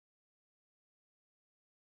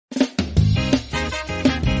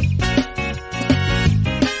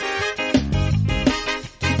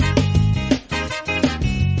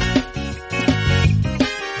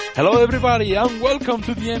Hello everybody and welcome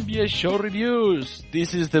to the MBS show reviews.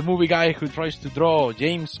 This is the movie guy who tries to draw,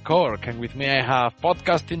 James Corck, and with me I have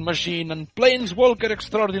podcasting machine and planeswalker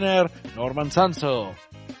extraordinaire, Norman Sanzo.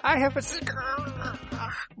 I have a secret.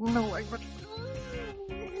 No, I would.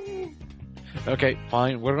 Okay,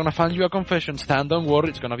 fine. We're gonna find you a confession stand. Don't worry,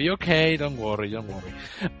 it's gonna be okay. Don't worry.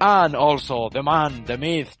 And also, the man, the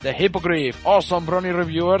myth, the hippogriff, awesome brony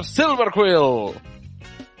reviewer, Silver Quill.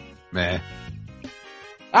 Meh.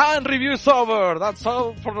 And review's over. That's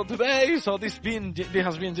all for today. So this has been,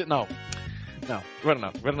 no, we're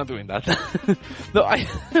not doing that. No, I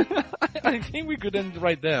think we could end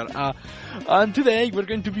right there. And today we're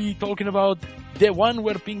going to be talking about the one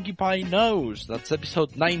where Pinkie Pie knows. That's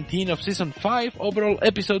episode 19 of season 5, overall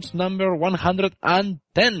episodes number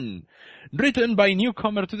 110. Written by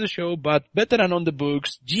newcomer to the show, but veteran on the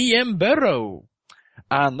books, GM Berrow.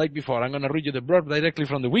 And like before, I'm gonna read you the blurb directly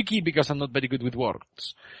from the wiki because I'm not very good with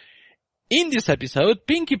words. In this episode,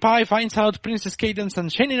 Pinkie Pie finds out Princess Cadence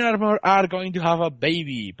and Shining Armor are going to have a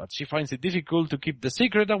baby, but she finds it difficult to keep the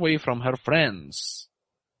secret away from her friends.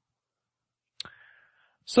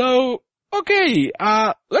 So, okay,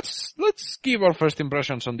 let's give our first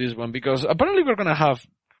impressions on this one because apparently we're gonna have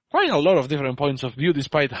quite a lot of different points of view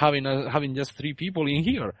despite having just 3 people in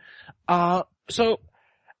here. So,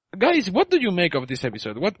 guys, what do you make of this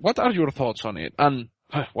episode? What are your thoughts on it? And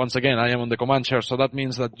once again, I am on the command chair, so that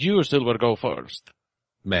means that you, Silver, go first.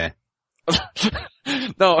 Meh.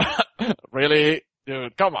 No, really?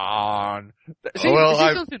 Dude, come on. See,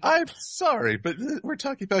 I'm sorry, but we're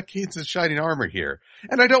talking about Cadence Shining Armor here.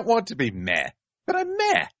 And I don't want to be meh, but I'm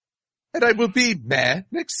meh. And I will be meh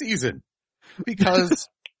next season. Because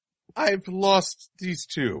I've lost these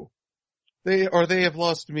two. They have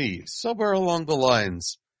lost me. Somewhere along the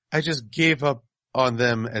lines, I just gave up on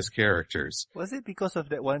them as characters. Was it because of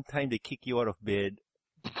that one time they kicked you out of bed?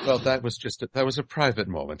 Well, that was a private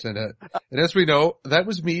moment. And as we know, that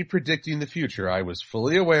was me predicting the future. I was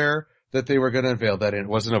fully aware that they were going to unveil that, and it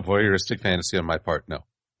wasn't a voyeuristic fantasy on my part. No.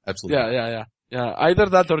 Absolutely. Yeah. Either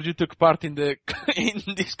that or you took part in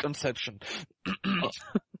this conception.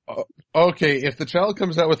 Okay, if the child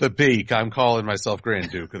comes out with a beak, I'm calling myself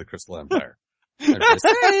Grand Duke of the Crystal Empire.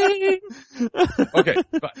 Okay,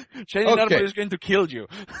 but Shining Armor is going to kill you.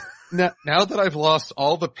 Now that I've lost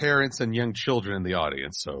all the parents and young children in the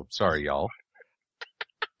audience, so sorry y'all.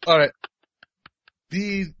 Alright.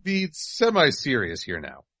 Be semi-serious here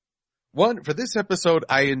now. One, for this episode,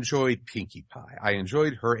 I enjoyed Pinkie Pie. I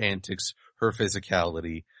enjoyed her antics, her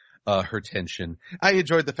physicality, her tension. I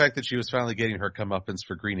enjoyed the fact that she was finally getting her comeuppance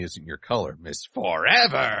for Green Isn't Your Color, Miss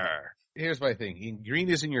Forever. Here's my thing. In Green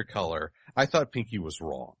Isn't Your Color, I thought Pinkie was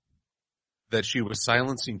wrong. That she was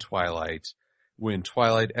silencing Twilight when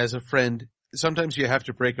Twilight, as a friend, sometimes you have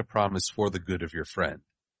to break a promise for the good of your friend.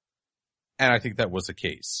 And I think that was the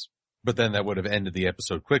case. But then that would have ended the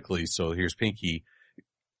episode quickly, so here's Pinkie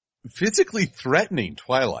physically threatening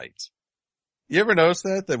Twilight. You ever notice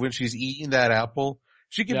that? That when she's eating that apple,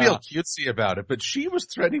 she can be all cutesy about it, but she was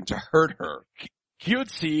threatening to hurt her.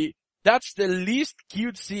 Cutesy? That's the least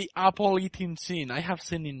cutesy apple eating scene I have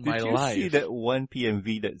seen in my life. Did you see that one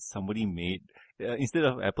PMV that somebody made? Instead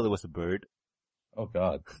of apple, it was a bird. Oh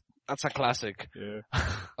God. That's a classic. Yeah.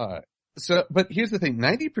 So, but here's the thing.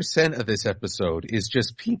 90% of this episode is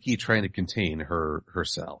just Pinkie trying to contain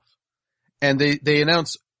herself. And they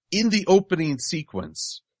announce in the opening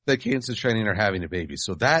sequence that Cadence and Shining are having a baby.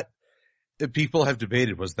 So that, people have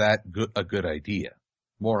debated, was that a good idea?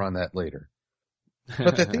 More on that later.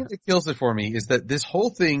 But the thing that kills it for me is that this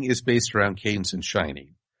whole thing is based around Cadence and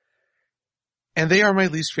Shining. And they are my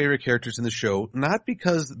least favorite characters in the show, not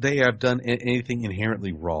because they have done anything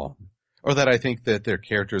inherently wrong, or that I think that their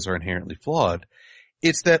characters are inherently flawed.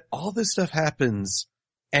 It's that all this stuff happens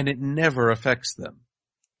and it never affects them.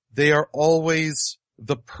 They are always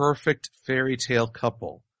the perfect fairy tale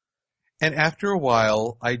couple. And after a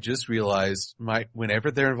while, I just realized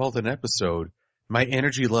whenever they're involved in an episode, my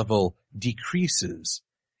energy level decreases,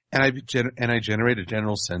 and I generate a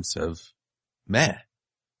general sense of meh.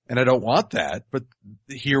 And I don't want that, but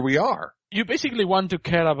here we are. You basically want to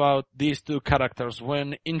care about these two characters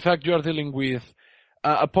when, in fact, you are dealing with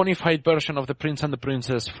a ponified version of the Prince and the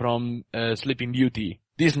Princess from Sleeping Beauty,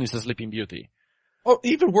 Disney's Sleeping Beauty. Oh,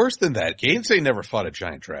 even worse than that. Cadence ain't never fought a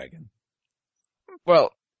giant dragon.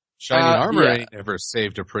 Well, Shining Armor ain't never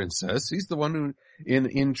saved a princess. He's the one who,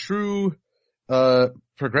 in true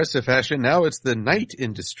progressive fashion, now it's the knight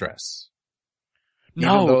in distress.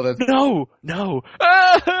 No.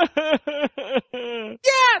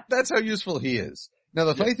 Yeah, that's how useful he is. Now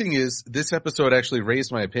the funny thing is, this episode actually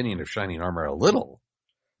raised my opinion of Shining Armor a little.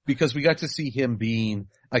 because we got to see him being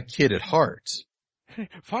a kid at heart.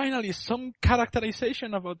 Finally, some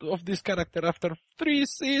characterization of this character after 3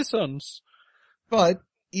 seasons. But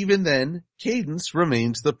even then, Cadence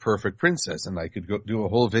remains the perfect princess, and I could do a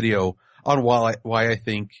whole video on why I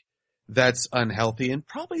think that's unhealthy and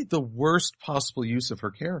probably the worst possible use of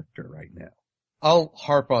her character right now. I'll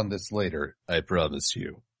harp on this later, I promise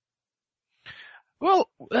you. Well,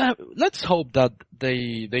 let's hope that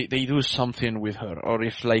they do something with her, or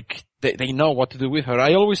if like they know what to do with her.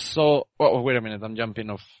 I always saw. Oh, wait a minute! I'm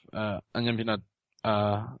jumping out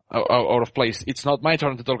of place. It's not my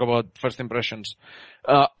turn to talk about first impressions,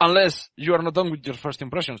 unless you are not done with your first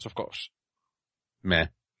impressions, of course. Meh.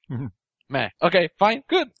 Meh. Okay, fine,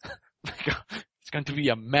 good. It's going to be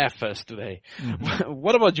a meh fest today. Mm-hmm.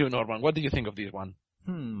 What about you, Norman? What do you think of this one?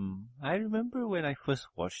 I remember when I first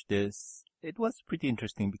watched this, it was pretty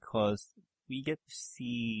interesting because we get to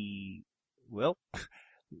see, well,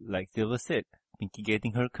 like Silver said, Pinkie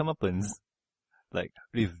getting her comeuppance. Like,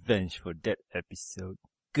 revenge for that episode.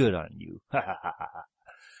 Good on you.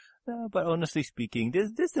 But honestly speaking,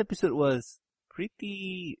 this episode was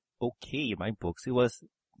pretty okay in my books. It was,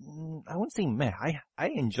 I wouldn't say meh. I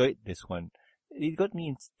enjoyed this one. It got me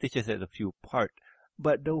in stitches at a few parts.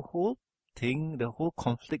 But the whole thing, the whole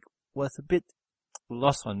conflict was a bit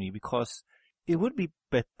lost on me because it would be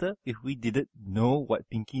better if we didn't know what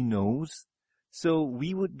Pinkie knows. So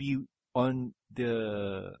we would be on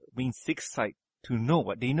the main 6 side to know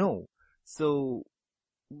what they know. So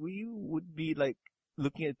we would be like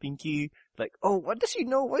looking at Pinkie like, oh, what does she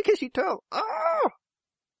know? What can she tell? Ah!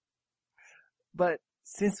 But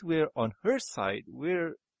since we're on her side,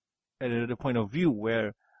 we're at the point of view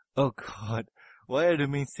where, oh God, why are the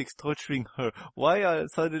main 6 torturing her? Why are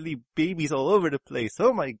suddenly babies all over the place?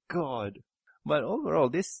 Oh my God. But overall,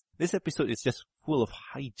 this episode is just full of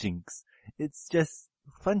hijinks. It's just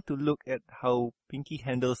fun to look at how Pinkie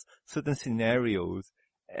handles certain scenarios.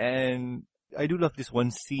 And I do love this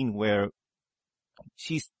one scene where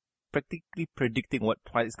she's practically predicting what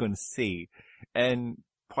Twilight's going to say. And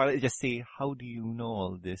Twilight just say, how do you know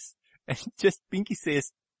all this? And just Pinkie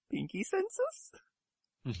says, Pinkie senses?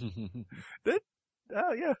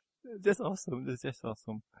 Yeah, just awesome. That's just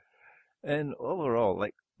awesome. And overall,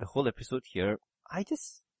 like, the whole episode here, I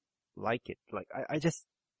just like it. Like, I just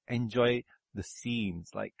enjoy the scenes.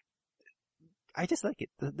 Like, I just like it.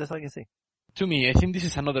 That's all I can say. To me, I think this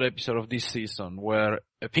is another episode of this season where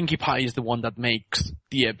Pinkie Pie is the one that makes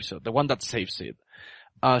the episode, the one that saves it.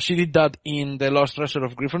 She did that in The Lost Treasure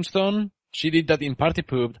of Griffinstone. She did that in Party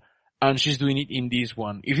Pooped. And she's doing it in this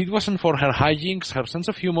one. If it wasn't for her hijinks, her sense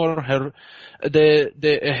of humor, her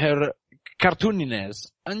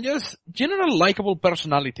cartooniness, and just general likable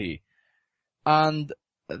personality, and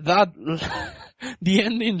that the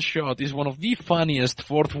ending shot is one of the funniest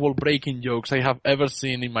fourth wall breaking jokes I have ever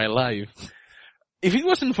seen in my life. If it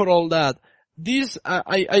wasn't for all that, this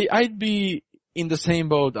I'd be in the same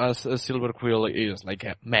boat as Silver Quill is, like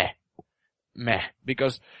a meh,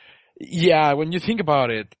 because yeah, when you think about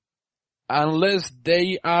it. Unless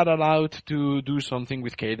they are allowed to do something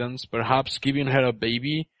with Cadence, perhaps giving her a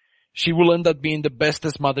baby, she will end up being the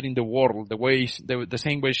bestest mother in the world, the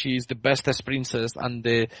same way she is the bestest princess and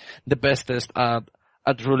the bestest at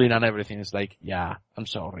ruling and everything. It's like, yeah, I'm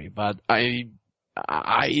sorry, but I'm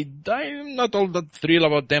not all that thrilled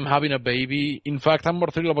about them having a baby. In fact, I'm more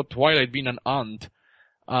thrilled about Twilight being an aunt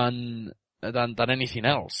than anything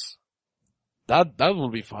else. That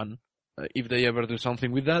will be fun, if they ever do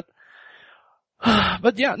something with that.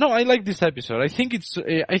 But yeah, no, I like this episode. I think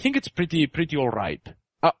it's pretty alright.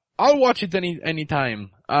 I'll watch it any time.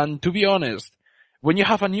 And to be honest, when you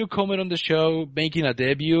have a newcomer on the show making a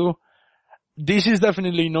debut, this is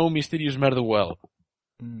definitely no Mysterious Murder-Well.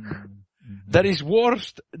 Mm-hmm. There is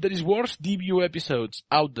worse debut episodes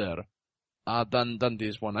out there, than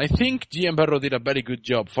this one. I think GM Berrow did a very good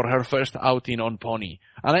job for her first outing on Pony.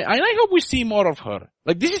 And I hope we see more of her.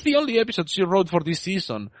 Like, this is the only episode she wrote for this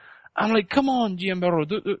season. I'm like, come on, GM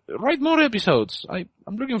Berrow, write more episodes.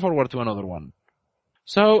 I'm looking forward to another one.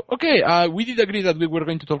 So, okay, we did agree that we were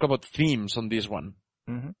going to talk about themes on this one.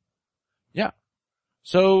 Mm-hmm. Yeah.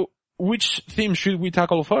 So, which theme should we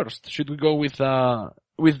tackle first? Should we go with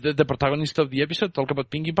the protagonist of the episode, talk about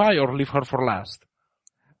Pinkie Pie, or leave her for last?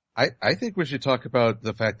 I think we should talk about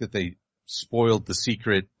the fact that they spoiled the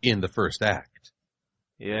secret in the first act.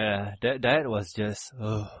 Yeah, that was just,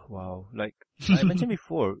 oh, wow. Like I mentioned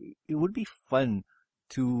before, it would be fun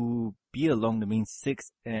to be along the main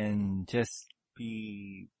 6 and just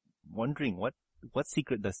be wondering what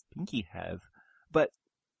secret does Pinkie have. But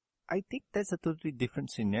I think that's a totally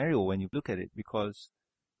different scenario when you look at it, because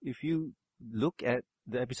if you look at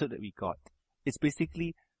the episode that we got, it's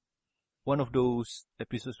basically one of those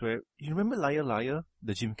episodes where, you remember Liar Liar,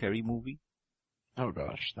 the Jim Carrey movie? Oh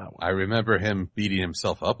gosh, that one. I remember him beating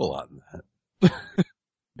himself up a lot in that.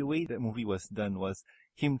 The way that movie was done was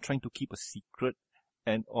him trying to keep a secret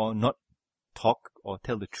or not talk or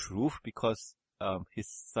tell the truth because his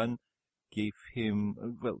son made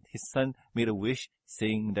a wish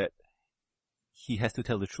saying that he has to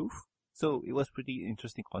tell the truth. So it was pretty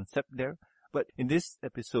interesting concept there. But in this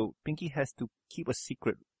episode, Pinkie has to keep a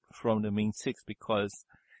secret from the main six because,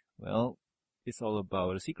 well, it's all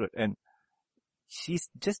about a secret. And she's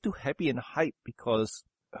just too happy and hyped because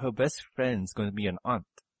her best friend's going to be an aunt.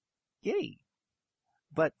 Yay!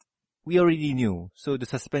 But we already knew, so the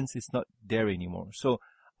suspense is not there anymore. So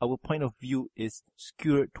our point of view is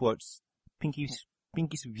skewed towards Pinkie's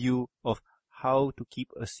view of how to keep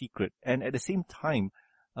a secret. And at the same time,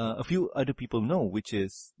 a few other people know, which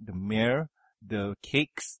is the mayor, the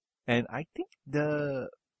cakes, and I think the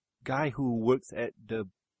guy who works at the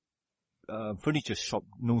furniture shop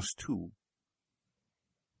knows too.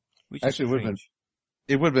 Which Actually,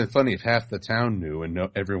 it would have been funny if half the town knew and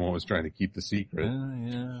everyone was trying to keep the secret.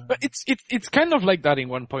 Yeah. But it's kind of like that in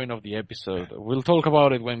one point of the episode. We'll talk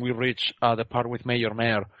about it when we reach the part with Mayor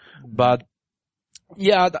Mayor. But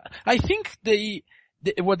yeah, I think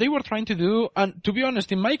what they were trying to do, and to be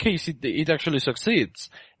honest, in my case, it actually succeeds.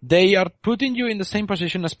 They are putting you in the same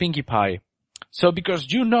position as Pinkie Pie. So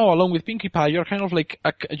because along with Pinkie Pie, you're kind of like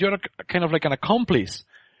an accomplice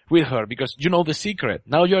with her because you know the secret.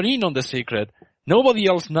 Now you're in on the secret. Nobody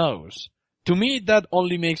else knows. To me, that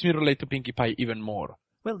only makes me relate to Pinkie Pie even more.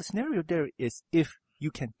 Well, the scenario there is if you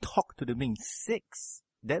can talk to the main six,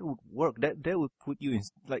 that would work. That would put you in,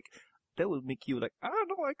 like, that would make you like, oh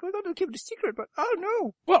no, I got to keep the secret, but oh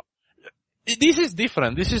no. Well, this is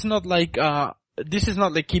different. This is not like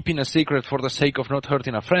keeping a secret for the sake of not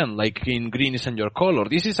hurting a friend, like in Green Isn't Your Color.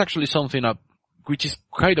 This is actually something which is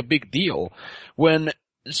quite a big deal. When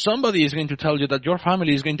somebody is going to tell you that your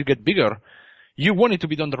family is going to get bigger, you want it to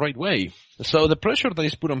be done the right way. So the pressure that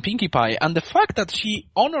is put on Pinkie Pie and the fact that she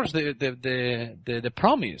honors the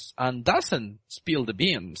promise and doesn't spill the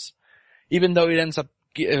beans, even though it ends up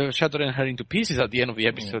shattering her into pieces at the end of the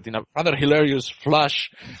episode in a rather hilarious flash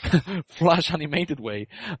animated way.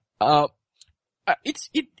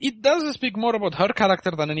 It does speak more about her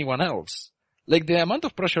character than anyone else. Like the amount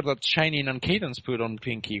of pressure that Shining and Cadence put on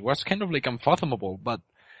Pinkie was kind of like unfathomable, but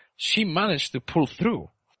she managed to pull through.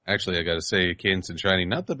 Actually, I gotta say, Cadence and Shining,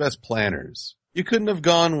 not the best planners. You couldn't have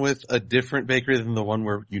gone with a different bakery than the one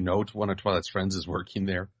where one of Twilight's friends is working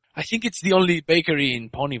there. I think it's the only bakery in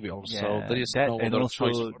Ponyville, so there is no and other also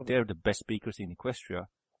choice. they're the best bakers in Equestria.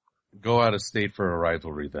 Go out of state for a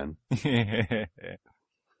rivalry then.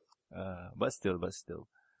 But still.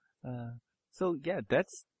 So yeah,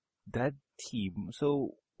 that's that team.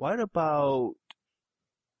 So what about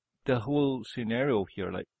the whole scenario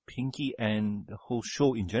here, like Pinkie and the whole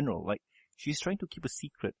show in general? Like she's trying to keep a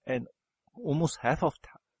secret, and almost half of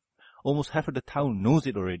the town knows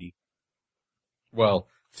it already. Well,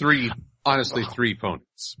 three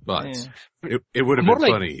opponents, but it would have been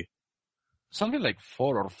like funny. Something like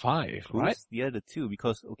 4 or 5, right? Who's the other two?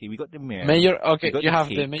 Because we got the mayor. You have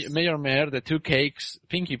the mayor, the 2 cakes,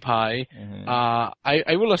 Pinkie Pie. Mm-hmm.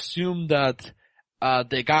 I will assume that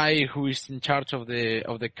the guy who is in charge of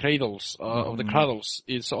the cradles of the cradles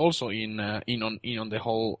is also in on the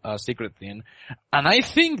whole secret thing, and I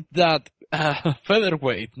think that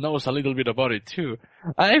Featherweight knows a little bit about it too.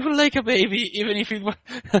 I would like a baby, even if it was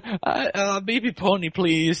a baby pony,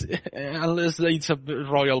 please, unless it's a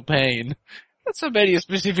royal pain. That's a very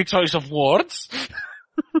specific choice of words.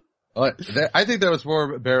 I think that was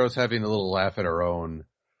more Berrow's having a little laugh at her own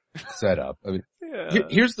setup. I mean,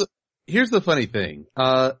 here's the funny thing.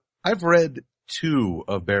 I've read 2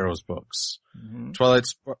 of Berrow's books. Mm-hmm.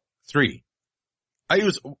 Twilight's 3.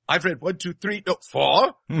 I've read 4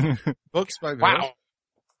 books by Berrow.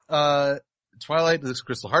 Wow. Twilight, the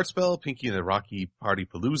Crystal Heartspell, Pinkie and the Rocky Party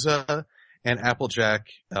Palooza, and Applejack,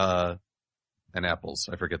 and Apples.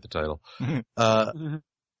 I forget the title.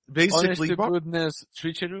 Basically, Honest to goodness,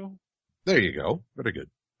 Treacheru. There you go. Very good.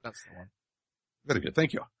 That's the one. Very good.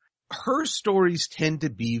 Thank you. Her stories tend to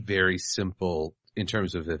be very simple in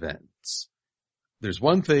terms of events. There's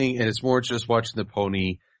one thing, and it's more just watching the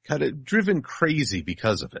pony kind of driven crazy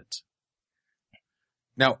because of it.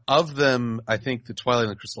 Now, of them, I think the Twilight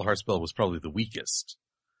and the Crystal Heartspell was probably the weakest.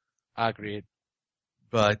 Agreed.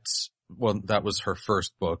 But, well, that was her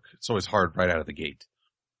first book. It's always hard right out of the gate.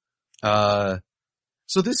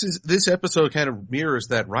 So this episode kind of mirrors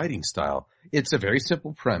that writing style. It's a very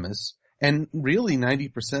simple premise, And really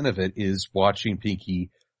 90% of it is watching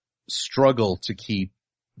Pinkie struggle to keep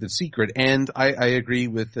the secret. And I agree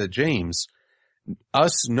with James.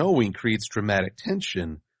 Us knowing creates dramatic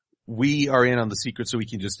tension. We are in on the secret so we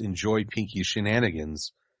can just enjoy Pinkie's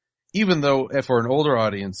shenanigans. Even though for an older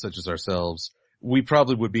audience such as ourselves, we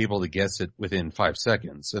probably would be able to guess it within 5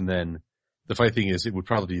 seconds. And then the funny thing is it would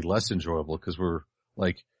probably be less enjoyable because we're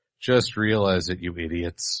like, just realize it, you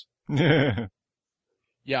idiots.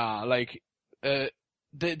 Yeah, like,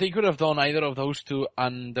 they could have done either of those two,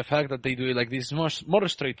 and the fact that they do it like this is more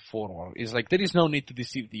straightforward. It's like, there is no need to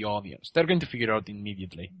deceive the audience. They're going to figure it out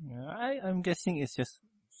immediately. Yeah, I'm guessing it's just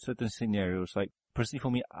certain scenarios. Like, personally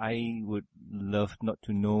for me, I would love not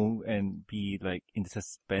to know and be like in the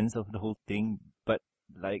suspense of the whole thing. But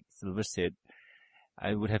like Silver said,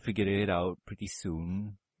 I would have figured it out pretty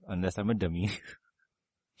soon, unless I'm a dummy.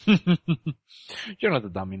 You're not a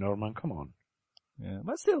dummy, Norman. Come on. Yeah,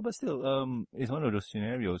 but still, it's one of those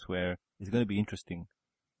scenarios where it's going to be interesting.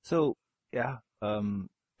 So, yeah,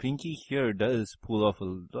 Pinkie here does pull off a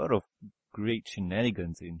lot of great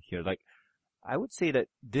shenanigans in here. Like, I would say that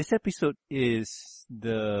this episode is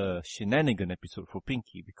the shenanigan episode for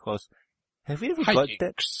Pinkie, because have you ever got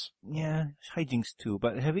that? Yeah, hijinks too.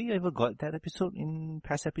 But have you ever got that episode in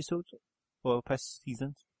past episodes or past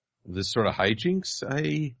seasons? This sort of hijinks,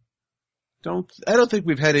 I don't think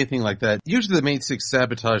we've had anything like that. Usually the main six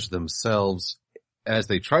sabotage themselves as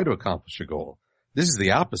they try to accomplish a goal. This is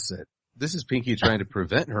the opposite. This is Pinkie trying to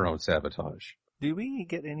prevent her own sabotage. Did we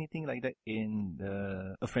get anything like that in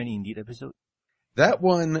the A Friend Indeed episode? That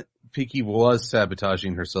one, Pinkie was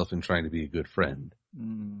sabotaging herself and trying to be a good friend.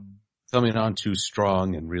 Coming on too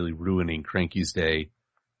strong and really ruining Cranky's day,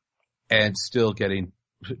 and still getting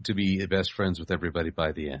to be best friends with everybody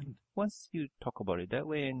by the end. Once you talk about it that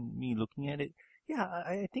way and me looking at it, yeah,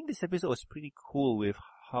 I think this episode was pretty cool with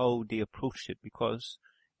how they approached it, because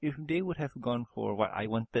if they would have gone for what I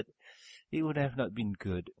wanted, it would have not been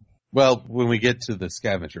good. Well, when we get to the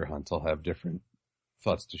scavenger hunt, I'll have different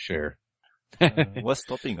thoughts to share. What's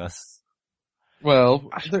stopping us? Well,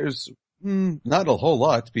 there's not a whole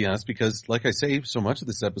lot, to be honest, because like I say, so much of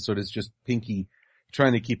this episode is just Pinkie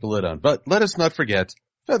trying to keep a lid on. But let us not forget,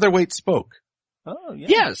 Featherweight spoke. Oh, yeah.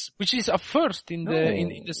 Yes, which is a first in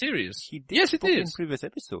the series. Yes, it is. In previous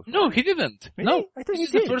episodes. No, he didn't. Really? No, I thought this he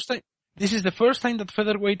is did. the first time. This is the first time that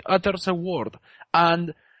Featherweight utters a word,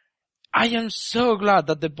 and I am so glad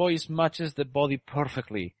that the voice matches the body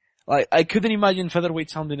perfectly. Like, I couldn't imagine Featherweight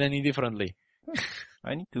sounding any differently.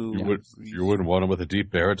 I need to... You wouldn't want him with a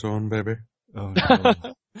deep baritone, baby? Oh, no.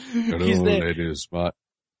 Hello, ladies.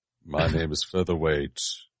 My name is Featherweight,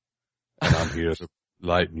 and I'm here to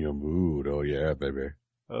lighten your mood. Oh yeah, baby.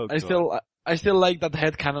 Oh, I still like that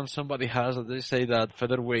headcanon somebody has that they say that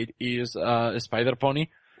Featherweight is a spider pony.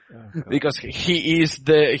 Oh, because he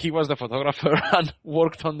was the photographer and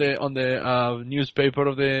worked on the newspaper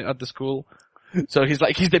at the school. So he's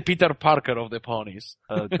the Peter Parker of the ponies.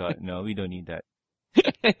 Oh god, no, we don't need that.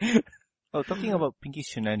 Oh, talking about Pinkie's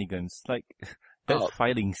shenanigans, like that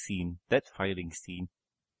filing scene.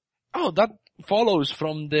 Oh, that follows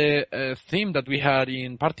from the theme that we had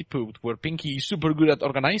in Party Pooped, where Pinkie is super good at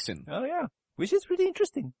organizing. Oh yeah, which is pretty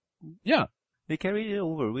interesting. Yeah. They carried it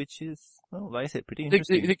over, which is, like I said, pretty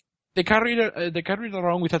interesting. They carried it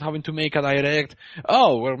along without having to make a direct,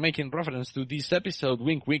 we're making reference to this episode,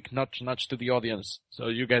 wink wink, nudge nudge to the audience. So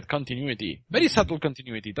you get continuity. Very subtle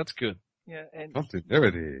continuity, that's good. Yeah, and...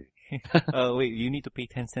 Continuity. Oh wait, you need to pay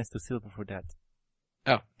 10 cents to Silver for that.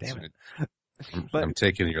 Oh, damn it. But, I'm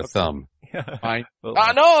taking your thumb. Yeah. Fine. Well,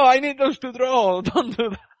 no, I need those to draw, don't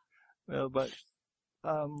do that. Well, but,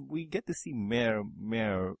 we get to see Mare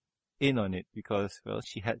in on it because, well,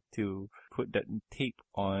 she had to put that tape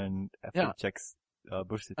on Applejack's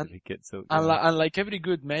birth certificate. And like every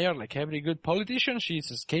good mayor, like every good politician, she's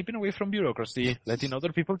escaping away from bureaucracy, letting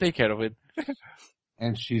other people take care of it.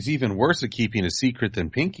 And she's even worse at keeping a secret than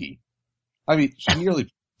Pinkie. I mean, she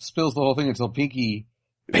nearly spills the whole thing until Pinkie,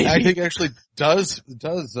 I think, actually does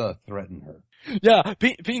threaten her. Yeah,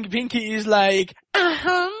 Pinkie is like,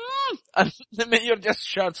 and the mayor just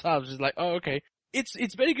shuts up. She's like, oh, okay.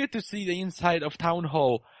 It's very good to see the inside of Town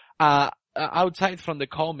Hall, outside from the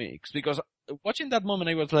comics, because watching that moment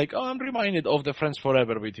I was like, I'm reminded of the Friends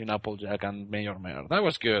Forever between Applejack and Mayor Mare. That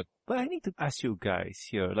was good. But I need to ask you guys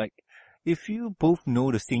here, like, if you both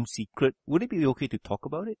know the same secret, would it be okay to talk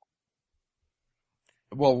about it?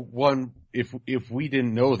 Well, one, if we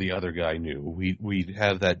didn't know the other guy knew, we'd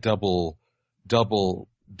have that double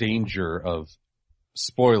danger of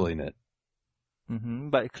spoiling it. Mm-hmm.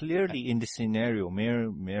 But clearly in this scenario,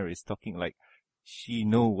 Mare is talking like, she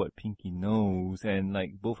know what Pinkie knows, and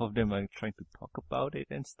like both of them are trying to talk about it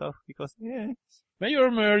and stuff because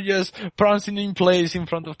Mayor Mare just prancing in place in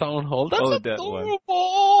front of town hall. That's that adorable.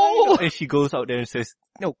 one. And she goes out there and says,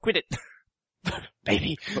 "No, quit it,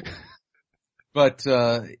 Baby." But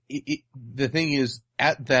the thing is,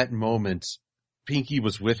 at that moment, Pinkie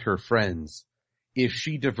was with her friends. If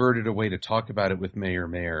she diverted away to talk about it with Mayor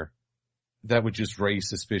Mare, that would just raise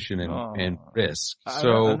suspicion and risk.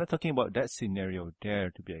 So I'm not talking about that scenario there,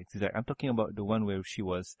 to be exact. I'm talking about the one where she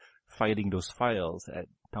was filing those files at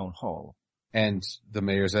town hall. And the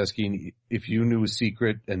mayor's asking, if you knew a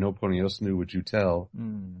secret and nobody else knew, would you tell?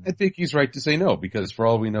 I think he's right to say no, because for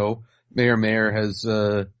all we know, Mayor Mare has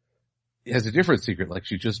a different secret, like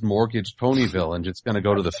she just mortgaged Ponyville and it's gonna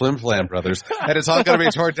go to the Flim Flam brothers, and it's all gonna be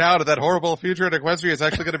torn down, and that horrible future in Equestria is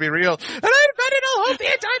actually gonna be real, and I'm gonna hope the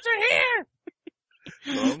Antides are here!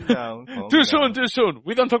 Calm down. Too soon.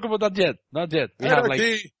 We don't talk about that yet. Not yet. We have like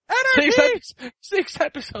six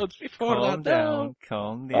episodes before that.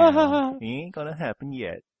 Calm down. It ain't gonna happen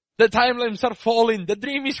yet. The timelines are falling. The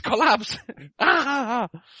dream is collapsing.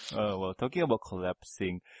 Well, talking about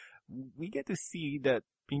collapsing, we get to see that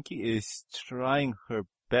Pinkie is trying her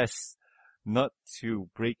best not to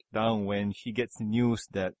break down when she gets news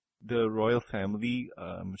that the royal family,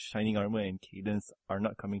 Shining Armor and Cadence, are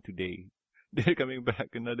not coming today. They're coming back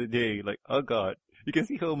another day. Like, oh god. You can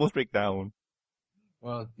see her almost break down.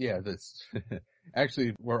 Well, yeah, that's,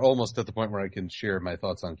 actually, we're almost at the point where I can share my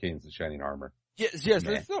thoughts on Cadence and Shining Armor. Yes,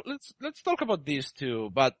 let's talk about these two,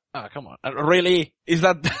 but, come on. Really? Is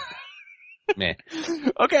that... Meh.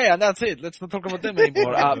 Okay, and that's it. Let's not talk about them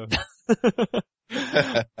anymore.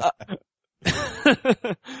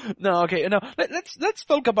 No, okay, no. Let's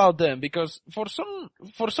talk about them, because for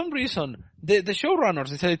some reason the showrunners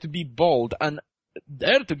decided to be bold and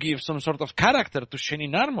dare to give some sort of character to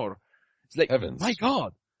Shining Armor. It's like, Heavens. My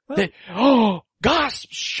God, gasp,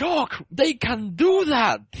 shock! They can do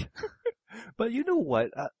that. But you know what?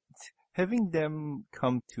 Having them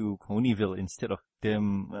come to Ponyville instead of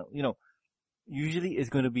them, well, usually it's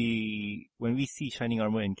going to be, when we see Shining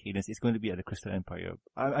Armor and Cadence, it's going to be at the Crystal Empire.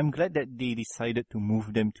 I'm glad that they decided to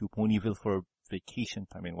move them to Ponyville for vacation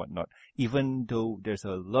time and whatnot, even though there's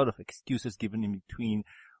a lot of excuses given in between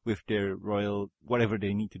with their royal, whatever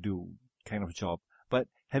they need to do kind of job. But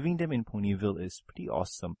having them in Ponyville is pretty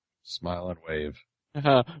awesome. Smile and wave.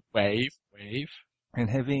 Wave. And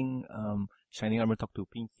having Shining Armor talk to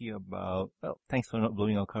Pinkie about, well, thanks for not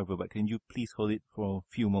blowing our cover, but can you please hold it for a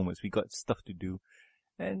few moments? We got stuff to do.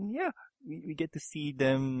 And yeah, we get to see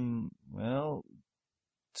them, well,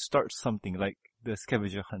 start something like the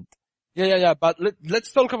scavenger hunt. Yeah. But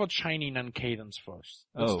let's talk about Shining and Cadence first.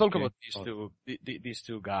 Let's talk about these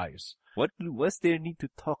two guys. What's their need to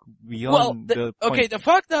talk beyond the point? Okay, the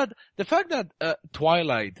fact that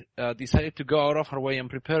Twilight decided to go out of her way and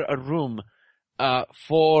prepare a room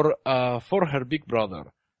for her big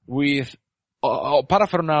brother with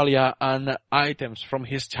paraphernalia and items from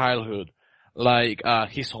his childhood, like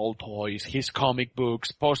his old toys, his comic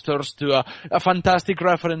books, posters to a fantastic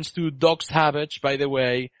reference to Doc Savage, by the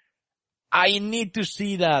way. I need to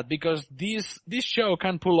see that, because this show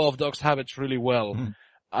can pull off Doc Savage really well.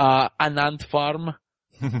 An ant farm,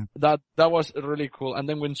 that was really cool. And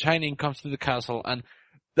then when Shining comes to the castle, and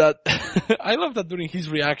that I love that during his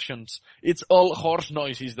reactions, it's all horse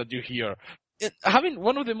noises that you hear. Having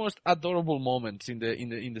one of the most adorable moments in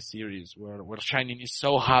the series, where Shining is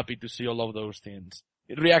so happy to see all of those things,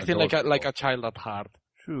 reacting like a child at heart.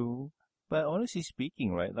 True, but honestly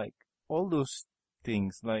speaking, right, like all those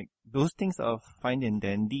things are fine and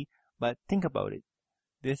dandy. But think about it.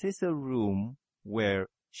 This is a room where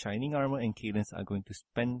Shining Armor and Cadence are going to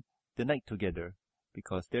spend the night together,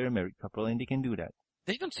 because they're a married couple and they can do that.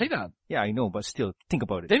 They don't say that. Yeah, I know, but still, think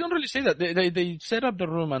about it. They don't really say that. They set up the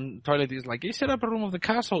room, and Twilight is like, you set up a room of the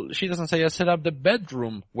castle. She doesn't say, I set up the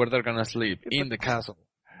bedroom where they're gonna sleep in the castle.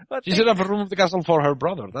 She set up a room of the castle for her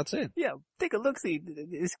brother. That's it. Yeah, take a look. See,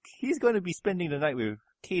 he's going to be spending the night with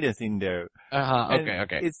Cadence in there.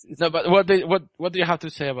 Okay. No, but what do you have to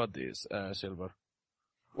say about this, Silver?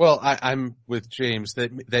 Well, I'm with James.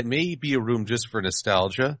 That may be a room just for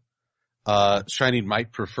nostalgia. Shining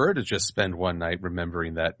might prefer to just spend one night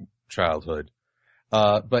remembering that childhood.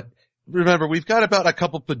 But remember, we've got about a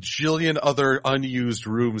couple bajillion other unused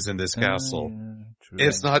rooms in this castle. Yeah,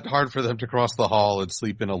 it's not hard for them to cross the hall and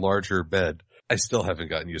sleep in a larger bed. I still haven't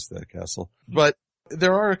gotten used to that castle. But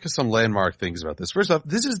there are some landmark things about this. First off,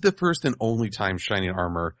 this is the first and only time Shining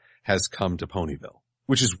Armor has come to Ponyville,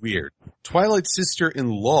 which is weird. Twilight's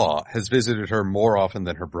sister-in-law has visited her more often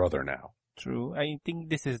than her brother now. True. I think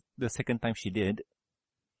this is the second time she did.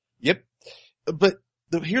 Yep. But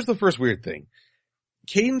here's the first weird thing.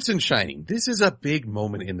 Cadence and Shining, this is a big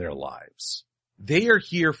moment in their lives. They are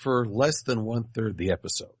here for less than 1/3 the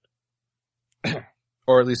episode.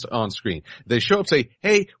 Or at least on screen. They show up, say,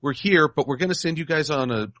 hey, we're here, but we're going to send you guys on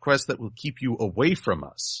a quest that will keep you away from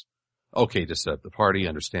us. Okay, to set up the party,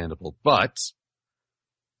 understandable. But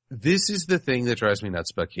this is the thing that drives me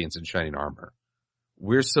nuts about Cadence and Shining Armor.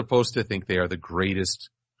 We're supposed to think they are the greatest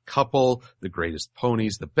couple, the greatest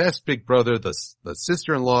ponies, the best big brother, the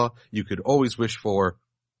sister-in-law you could always wish for.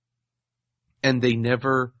 And they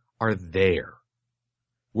never are there.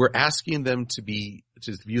 We're asking them to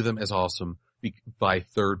view them as awesome by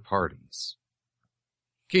third parties.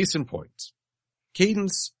 Case in point,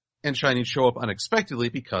 Cadence and Shining show up unexpectedly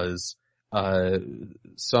because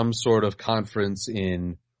some sort of conference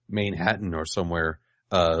in Manhattan or somewhere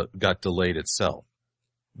got delayed itself.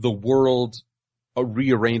 The world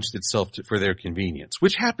rearranged itself for their convenience,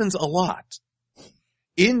 which happens a lot.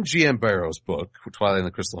 In G.M. Berrow's book, Twilight and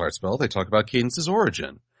the Crystal Heart Spell, they talk about Cadence's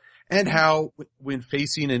origin and how when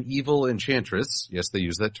facing an evil enchantress, yes, they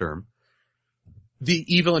use that term, the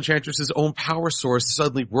evil enchantress's own power source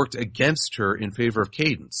suddenly worked against her in favor of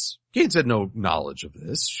Cadence. Cadence had no knowledge of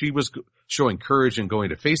this. She was showing courage and going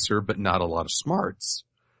to face her, but not a lot of smarts.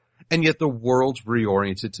 And yet the world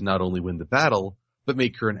reoriented to not only win the battle, but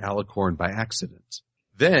make her an alicorn by accident.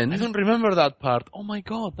 Then I don't remember that part. Oh my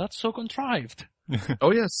god, that's so contrived.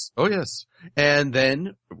 Oh yes. And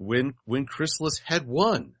then when Chrysalis had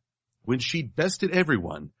won, when she'd bested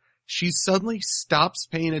everyone, she suddenly stops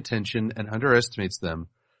paying attention and underestimates them.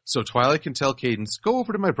 So Twilight can tell Cadence, go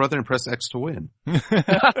over to my brother and press X to win. And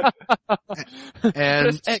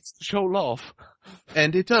press X to show love.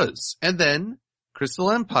 And it does. And then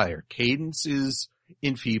Crystal Empire. Cadence is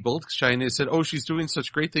enfeebled. Shining said, oh, she's doing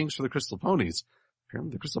such great things for the Crystal Ponies.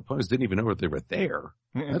 Apparently the Crystal Ponies didn't even know they were there.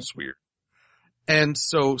 That's weird. And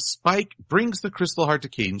so Spike brings the Crystal Heart to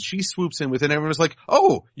Cadence. She swoops in with it and everyone's like,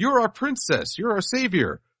 oh, you're our princess. You're our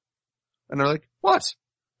savior. And they're like, what?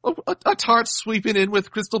 A tart sweeping in with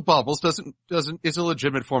crystal baubles is a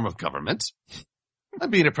legitimate form of government. I'm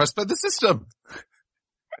being impressed by the system.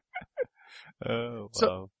 Oh, wow.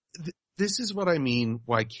 So this is what I mean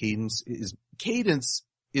why Cadence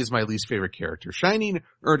is my least favorite character. Shining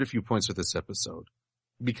earned a few points with this episode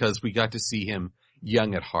because we got to see him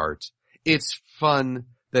young at heart. It's fun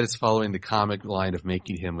that it's following the comic line of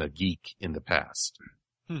making him a geek in the past.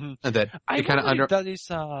 Mm-hmm. And that I wonder if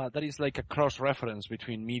that is like a cross reference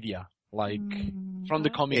between media, like from the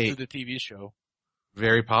comic to the TV show.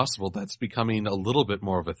 Very possible. That's becoming a little bit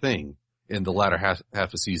more of a thing in the latter half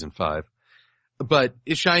of season 5. But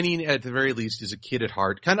Shining, at the very least, is a kid at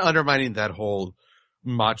heart, kind of undermining that whole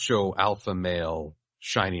macho alpha male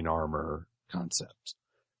Shining Armor concept.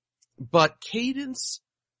 But Cadence,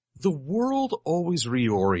 the world always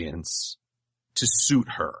reorients to suit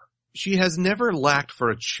her. She has never lacked for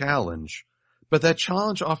a challenge, but that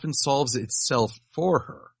challenge often solves itself for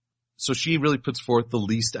her. So she really puts forth the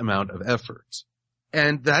least amount of effort.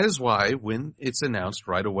 And that is why when it's announced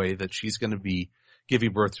right away that she's going to be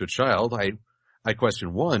giving birth to a child, I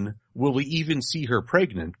question, one, will we even see her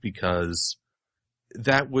pregnant? Because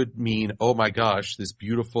that would mean, oh my gosh, this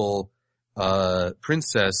beautiful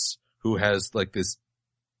princess who has like this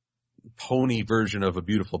pony version of a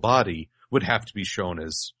beautiful body would have to be shown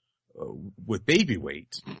as with baby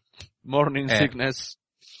weight. Morning sickness,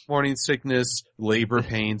 labor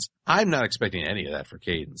pains. I'm not expecting any of that for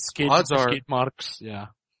Cadence. Odds are skate marks, yeah.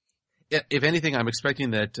 If anything, I'm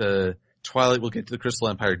expecting that Twilight will get to the Crystal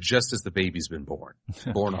Empire just as the baby's been born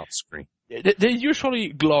off screen. They usually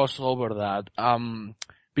gloss over that,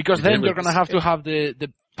 because then you're gonna have to have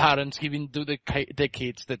the parents giving to the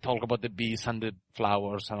kids that talk about the bees and the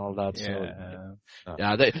flowers and all that. Yeah. So,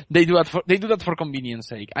 yeah, they do that for convenience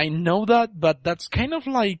sake. I know that, but that's kind of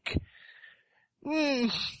like,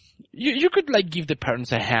 you could like give the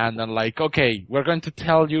parents a hand and like, okay, we're going to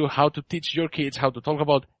tell you how to teach your kids how to talk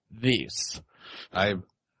about this.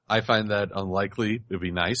 I find that unlikely. It'd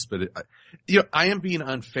be nice, but I am being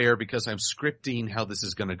unfair because I'm scripting how this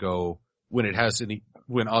is going to go when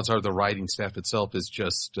odds are the writing staff itself is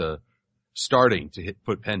just starting to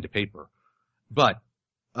put pen to paper. But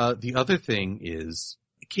the other thing is,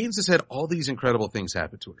 Cadence has had all these incredible things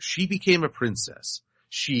happen to her. She became a princess.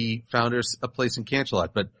 She found her a place in Canterlot,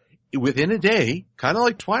 but within a day, kind of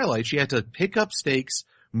like Twilight, she had to pick up stakes,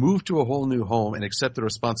 move to a whole new home, and accept the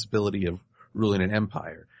responsibility of ruling an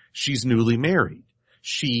empire. She's newly married.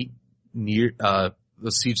 She near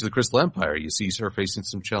the siege of the Crystal Empire, you see her facing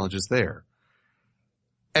some challenges there.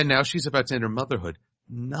 And now she's about to enter motherhood.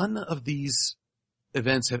 None of these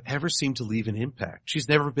events have ever seemed to leave an impact. She's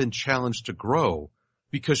never been challenged to grow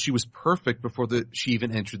because she was perfect before she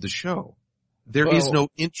even entered the show. There is no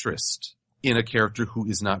interest in a character who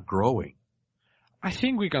is not growing. I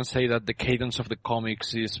think we can say that the cadence of the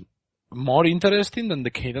comics is more interesting than the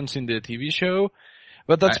cadence in the TV show,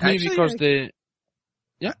 but that's maybe because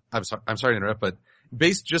I'm sorry to interrupt, but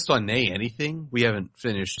based just on Nay Anything, we haven't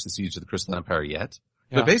finished the Siege of the Crystal Empire yet.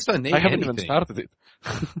 Yeah. But based on Nay Anything, I haven't even started it.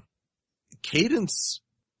 Cadence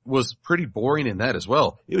was pretty boring in that as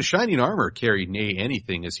well. It was Shining Armor carried Nay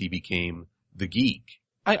Anything as he became the geek.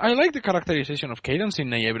 I like the characterization of Cadence in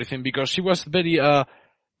Nay Everything because she was very,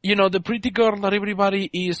 the pretty girl that everybody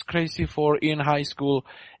is crazy for in high school.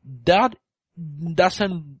 That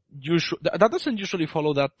doesn't usually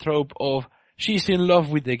follow that trope of she's in love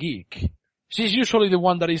with the geek. She's usually the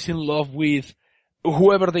one that is in love with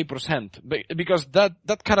whoever they present, because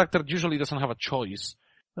that character usually doesn't have a choice.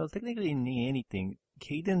 Well, technically in Anything,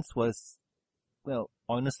 Cadence was, well,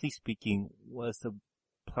 honestly speaking, was a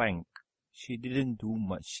plank. She didn't do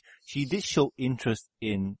much. She did show interest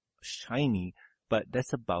in Shiny, but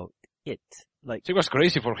that's about it. Like, she was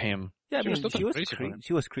crazy for him. Yeah,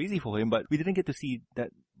 she was crazy for him, but we didn't get to see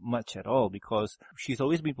that much at all because she's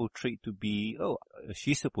always been portrayed to be,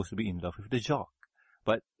 she's supposed to be in love with the jock.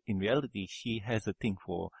 But in reality, she has a thing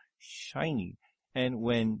for Shiny. And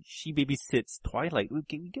when she babysits Twilight, we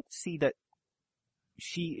get to see that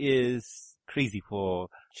she is crazy for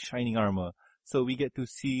Shining Armor. So we get to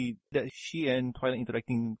see that she and Twilight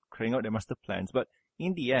interacting, carrying out their master plans. But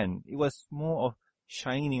in the end, it was more of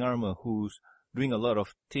Shining Armor who's doing a lot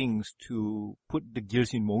of things to put the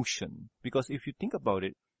gears in motion. Because if you think about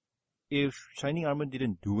it, if Shining Armor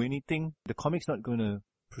didn't do anything, the comic's not going to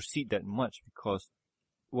proceed that much because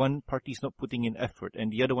one party's not putting in effort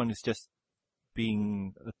and the other one is just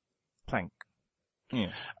being a plank.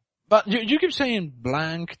 Yeah. But you keep saying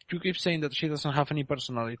blank. You keep saying that she doesn't have any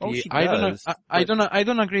personality. Oh, she does. I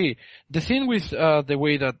don't agree. The thing with the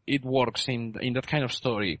way that it works in that kind of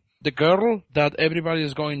story, the girl that everybody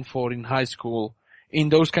is going for in high school, in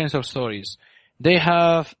those kinds of stories, they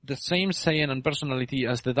have the same saying and personality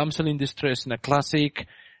as the damsel in distress in a classic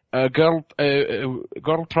girl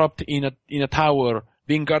trapped in a tower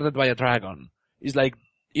being guarded by a dragon. It's like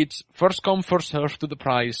it's first come first serve to the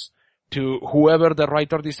prize. To whoever the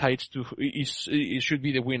writer decides it should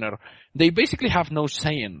be the winner. They basically have no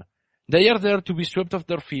saying. They are there to be swept off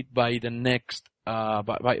their feet by the next,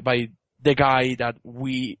 by the guy that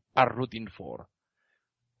we are rooting for.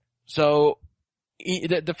 So,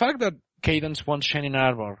 the fact that Cadence wants Shining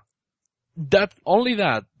Armor, that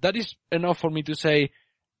is enough for me to say,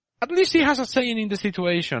 at least he has a saying in the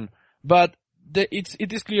situation, but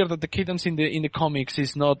it is clear that the Cadence in the comics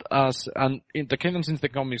is not as, and the Cadence in the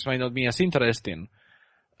comics might not be as interesting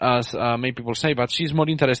as many people say, but she's more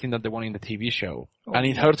interesting than the one in the TV show. Oh, and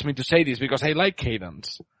it hurts me to say this because I like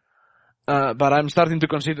Cadence. But I'm starting to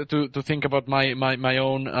consider to think about my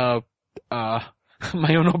own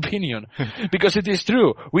my own opinion. Because it is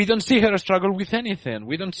true. We don't see her struggle with anything.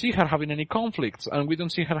 We don't see her having any conflicts, and we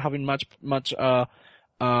don't see her having much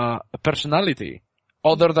personality.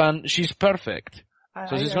 Other than she's perfect.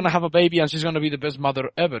 So she's gonna have a baby and she's gonna be the best mother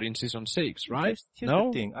ever in season 6, right? Here's no?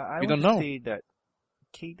 the thing. I don't want know. to say that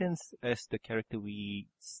Cadence as the character we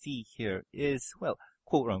see here is, well,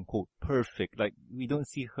 quote unquote, perfect. Like, we don't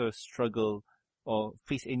see her struggle or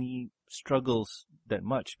face any struggles that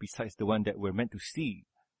much besides the one that we're meant to see.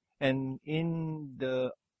 And in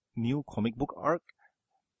the new comic book arc,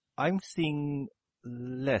 I'm seeing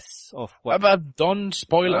less of what... But don't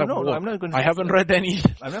spoil it. No, I'm not going to... I haven't read any.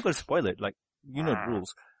 I'm not going to spoil it, like, you know the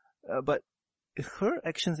rules. But her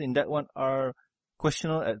actions in that one are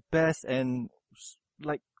questionable at best, and,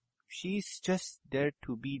 like, she's just there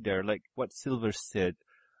to be there, like what Silver said.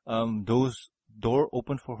 Those door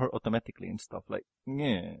open for her automatically and stuff, like,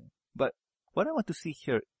 yeah. But what I want to see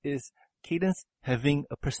here is Cadence having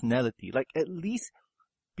a personality, like, at least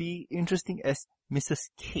be interesting as Mrs.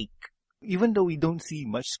 Cake. Even though we don't see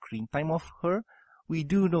much screen time of her, we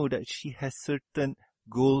do know that she has certain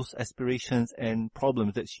goals, aspirations, and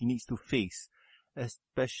problems that she needs to face,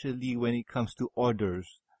 especially when it comes to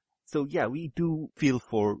orders. So yeah, we do feel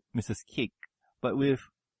for Mrs. Cake, but with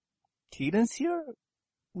Cadence here,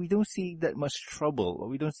 we don't see that much trouble, or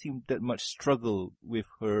we don't see that much struggle with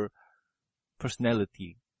her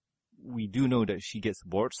personality. We do know that she gets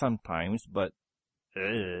bored sometimes, but...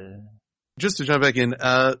 Just to jump back in,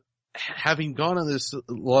 having gone on this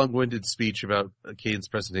long-winded speech about Caden's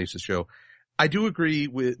presentation show, I do agree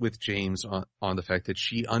with James on the fact that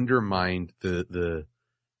she undermined the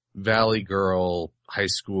Valley Girl high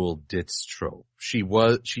school ditz trope. She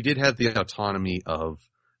did have the autonomy of,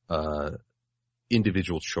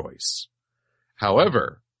 individual choice.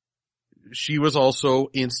 However, she was also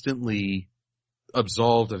instantly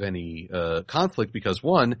absolved of any, conflict because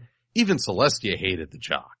one, even Celestia hated the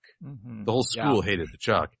jock. Mm-hmm. The whole school hated the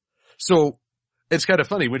jock. So, it's kind of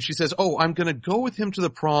funny when she says, "Oh, I'm gonna go with him to the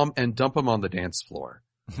prom and dump him on the dance floor."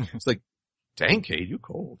 It's like, dang, Kate, you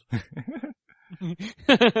cold.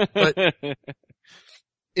 But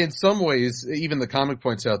in some ways, even the comic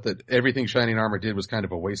points out that everything Shining Armor did was kind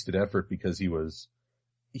of a wasted effort because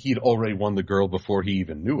he'd already won the girl before he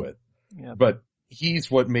even knew it. Yeah. But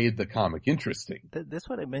he's what made the comic interesting. That's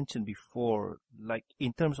what I mentioned before. Like,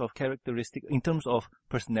 in terms of characteristic, in terms of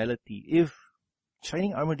personality, if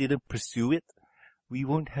Shining Armor didn't pursue it, we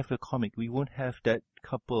won't have a comic. We won't have that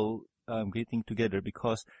couple getting together,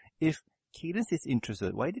 because if Cadence is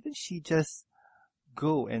interested, why didn't she just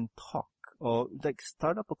go and talk or like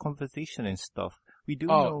start up a conversation and stuff? We do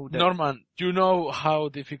know that. Norman, do you know how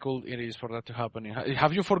difficult it is for that to happen?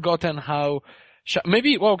 Have you forgotten how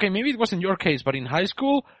maybe it wasn't your case, but in high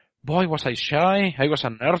school, boy, was I shy. I was a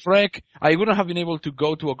nerve wreck. I wouldn't have been able to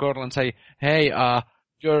go to a girl and say, "Hey,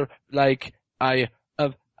 you're like, I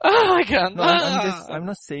can't." No, I'm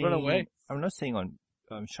not saying, run away. I'm not saying on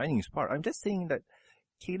Shining's part. I'm just saying that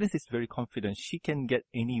Cadence is very confident. She can get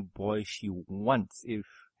any boy she wants if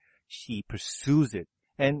she pursues it.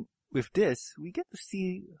 And with this, we get to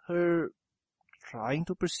see her trying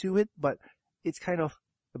to pursue it, but it's kind of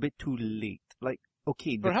a bit too late. Like,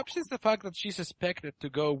 okay. Perhaps it's the fact that she's expected to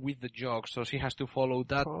go with the jock, so she has to follow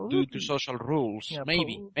that due to social rules. Yeah,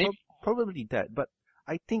 maybe. Probably that. But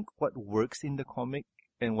I think what works in the comic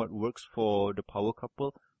and what works for the power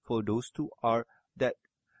couple, for those two, are that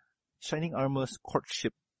Shining Armor's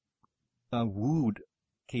courtship wooed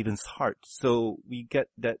Caden's heart. So we get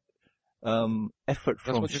that effort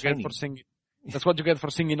from Shining. That's what you get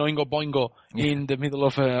for singing Oingo Boingo in the middle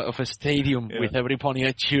of a stadium with every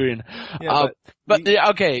pony cheering.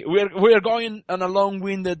 Okay, we're going on a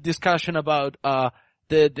long-winded discussion about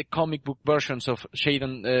the comic book versions of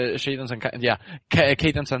Cadence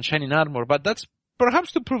and Shining Armor, but that's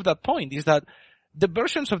perhaps to prove that point, is that the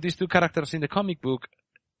versions of these two characters in the comic book,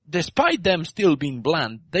 despite them still being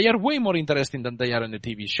bland, they are way more interesting than they are in the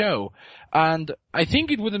TV show. And I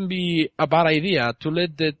think it wouldn't be a bad idea to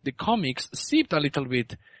let the comics seep a little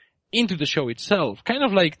bit into the show itself. Kind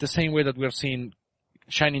of like the same way that we're seeing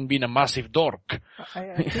Shining being a massive dork.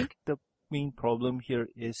 I think the main problem here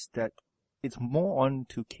is that it's more on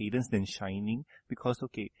to Cadence than Shining, because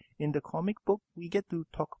in the comic book we get to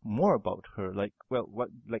talk more about her, what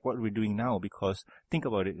we're doing now, because think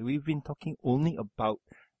about it, we've been talking only about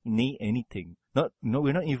Nay Anything.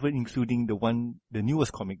 We're not even including the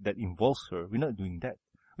newest comic that involves her. We're not doing that.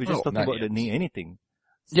 We're just talking about the Nay Anything.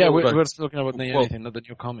 Yeah, we're talking about Nay Anything, not the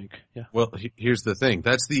new comic. Yeah. Well, here's the thing.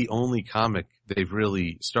 That's the only comic they've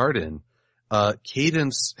really starred in.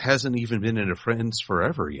 Cadence hasn't even been in a Friends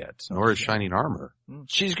Forever yet, nor is Shining Armor.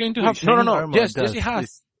 She's going to have... No. Yes, she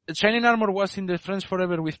has. Shining Armor was in the Friends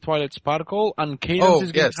Forever with Twilight Sparkle, and Cadence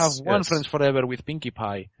is going to have one Friends Forever with Pinkie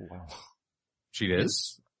Pie. Wow. She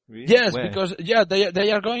is? Really? Yes, Where? because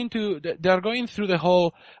they are going through the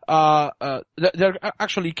whole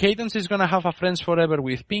actually Cadence is going to have a Friends Forever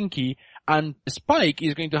with Pinkie, and Spike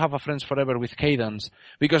is going to have a Friends Forever with Cadence,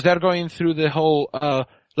 because they're going through the whole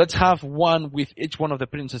let's have one with each one of the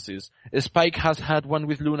princesses. Spike has had one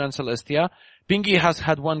with Luna and Celestia, Pinkie has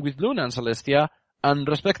had one with Luna and Celestia, and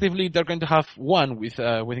respectively they're going to have one with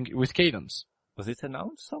Cadence. Was it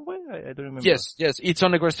announced somewhere? I don't remember. Yes, it's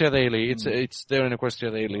on Equestria Daily. It's there on Equestria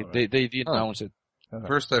Daily. Right. They did announce it.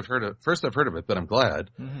 First I've heard of it, but I'm glad.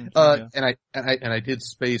 Mm-hmm. And I did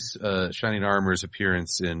space Shining Armor's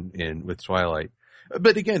appearance in with Twilight.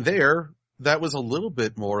 But again, that was a little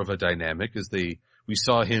bit more of a dynamic, as we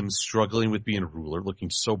saw him struggling with being a ruler, looking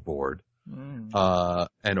so bored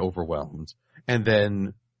and overwhelmed. And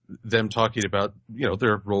then them talking about,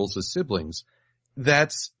 their roles as siblings.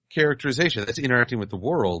 That's characterization. That's interacting with the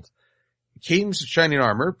world. Cadence and Shining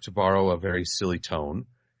Armor, to borrow a very silly tone,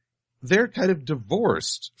 they're kind of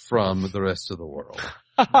divorced from the rest of the world.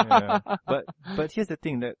 Yeah. But here's the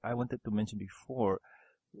thing that I wanted to mention before.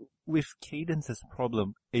 With Cadence's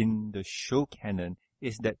problem in the show canon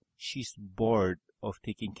is that she's bored of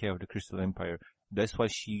taking care of the Crystal Empire. That's why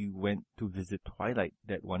she went to visit Twilight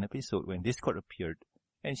that one episode when Discord appeared.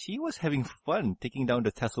 And she was having fun taking down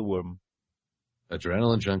the Tassel Worm.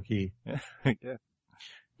 Adrenaline junkie. Yeah.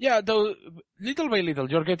 Yeah, though, little by little,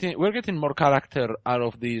 we're getting more character out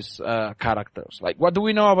of these, characters. Like, what do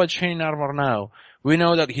we know about Shining Armor now? We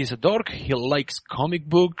know that he's a dork, he likes comic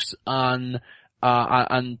books and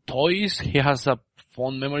toys, he has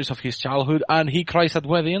fond memories of his childhood, and he cries at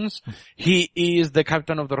weddings. He is the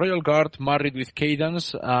captain of the Royal Guard, married with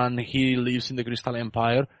Cadence, and he lives in the Crystal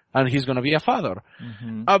Empire, and he's gonna be a father.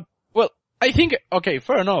 Mm-hmm. Well, I think, okay,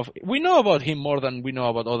 fair enough. We know about him more than we know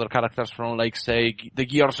about other characters from, like, say, the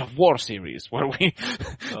Gears of War series, where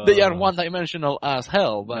they are one-dimensional as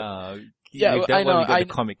hell, but... yeah, I know. We got the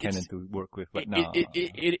comic canon to work with, but no.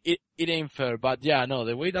 It ain't fair, but yeah, no,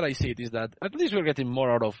 the way that I see it is that at least we're getting more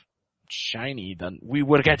out of Shiny than we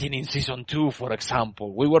were getting in season 2, for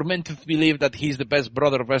example. We were meant to believe that he's the best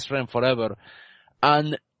brother, best friend forever,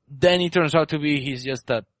 and then it turns out to be he's just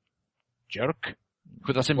a jerk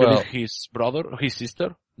who doesn't believe his brother or his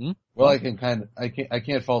sister. Well, I can't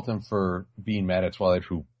fault him for being mad at Twilight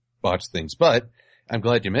who botched things, but I'm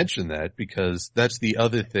glad you mentioned that because that's the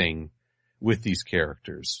other thing with these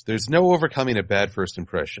characters. There's no overcoming a bad first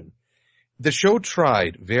impression. The show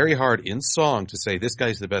tried very hard in song to say this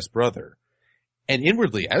guy's the best brother. And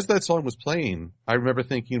inwardly, as that song was playing, I remember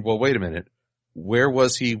thinking, well, wait a minute. Where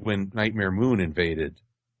was he when Nightmare Moon invaded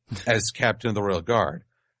as captain of the Royal Guard?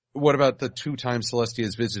 What about the 2 times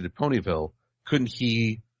Celestia's visited Ponyville? Couldn't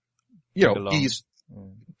he, he's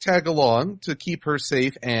tag along to keep her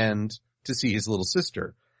safe and to see his little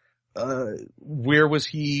sister? Where was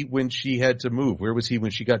he when she had to move? Where was he when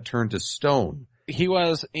she got turned to stone? He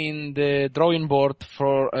was in the drawing board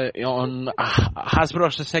for on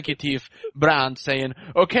Hasbro's executive brand saying,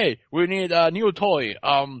 okay, we need a new toy.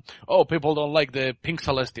 People don't like the pink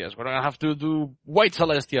Celestias. We're gonna have to do white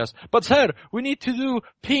Celestias. But sir, we need to do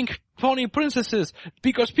pink pony princesses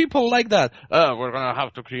because people like that. We're gonna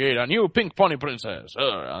have to create a new pink pony princess.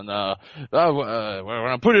 And we're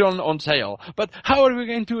gonna put it on sale. But how are we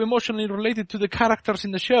going to emotionally relate it to the characters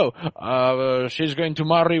in the show? She's going to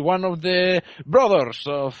marry one of the brothers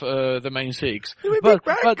of the main 6. But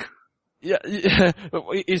are we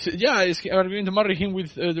going to marry him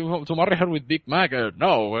with to marry her with Big Mac?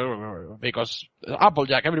 No, because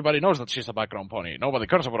Applejack, everybody knows that she's a background pony. Nobody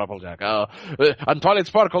cares about Applejack. And Twilight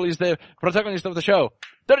Sparkle is the protagonist of the show.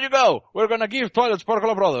 There you go. We're gonna give Twilight Sparkle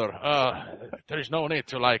a brother. There is no need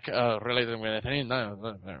to relate him with anything.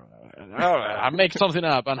 No. I make something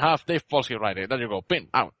up and have Dave Polsky write it. There you go. Pin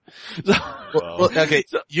out. Okay.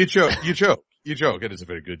 You joke. It is a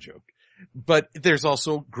very good joke. But there's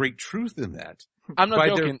also great truth in that. I'm not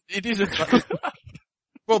joking. It is a truth.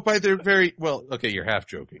 Well, you're half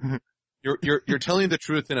joking. You're telling the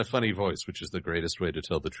truth in a funny voice, which is the greatest way to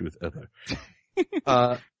tell the truth ever.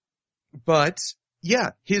 But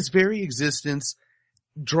yeah, his very existence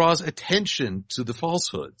draws attention to the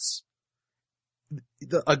falsehoods.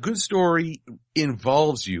 A good story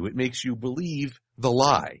involves you. It makes you believe the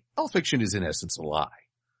lie. All fiction is in essence a lie.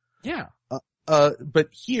 Yeah. But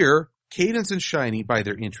here, Cadence and Shiny, by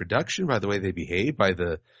their introduction, by the way they behave, by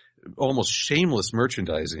the almost shameless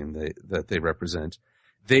merchandising that they represent,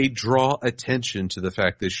 they draw attention to the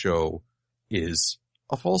fact this show is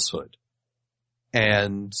a falsehood.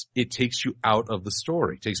 And it takes you out of the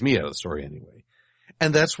story. It takes me out of the story anyway.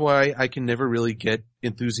 And that's why I can never really get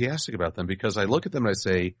enthusiastic about them, because I look at them and I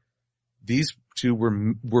say, these two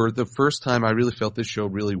were the first time I really felt this show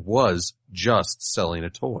really was just selling a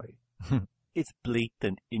toy. It's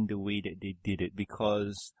blatant in the way that they did it,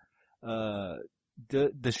 because the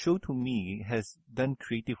show to me has done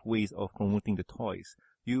creative ways of promoting the toys.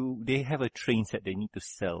 They have a train set they need to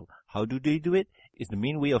sell. How do they do it? It's the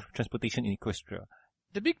main way of transportation in Equestria.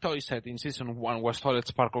 The big toy set in season 1 was Twilight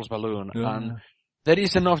Sparkle's balloon, and there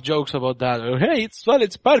is enough jokes about that. Oh, hey, it's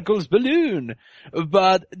Twilight Sparkle's balloon.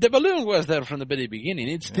 But the balloon was there from the very beginning.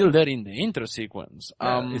 It's still there in the intro sequence.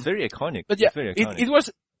 It's very iconic. But yeah, very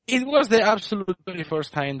iconic. It was the absolute very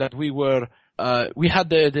first time that we had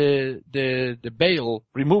the veil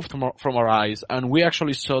removed from our eyes, and we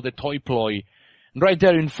actually saw the toy ploy right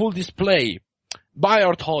there in full display. Buy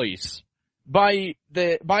our toys. Buy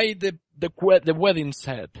the wedding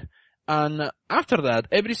set. And after that,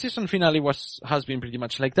 every season finale has been pretty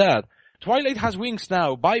much like that. Twilight has wings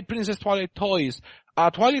now. Buy Princess Twilight toys.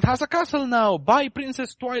 Twilight has a castle now. Buy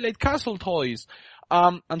Princess Twilight castle toys.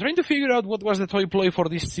 I'm trying to figure out what was the toy ploy for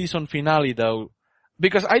this season finale though.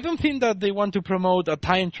 Because I don't think that they want to promote a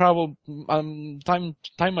time travel, time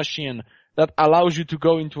machine that allows you to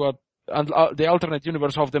go into the alternate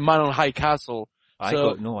universe of the Man on High Castle. I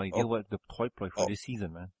got no idea what the toy ploy for this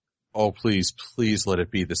season, man. Oh, please let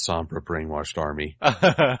it be the Sombra brainwashed army.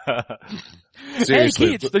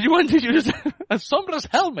 Seriously. Hey kids, do you want to use a Sombra's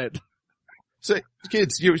helmet? So,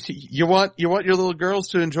 kids, you want your little girls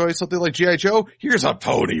to enjoy something like G.I. Joe? Here's a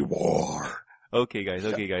pony war. Okay, guys.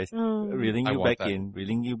 Reeling I you want back that. in.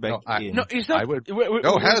 Reeling you back No, in. No, it's not. I would- we're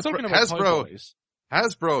talking about Toy Hasbro. Boys.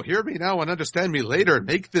 Hasbro, hear me now and understand me later and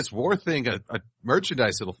make this war thing a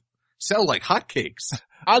merchandise that'll sell like hotcakes.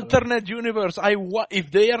 Alternate universe. If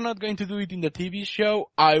they are not going to do it in the TV show,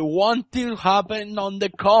 I want it to happen on the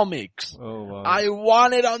comics. Oh, wow. I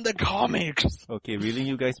want it on the comics. Okay, reeling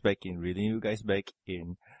you guys back in.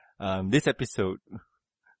 This episode.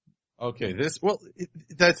 Okay,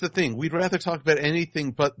 that's the thing. We'd rather talk about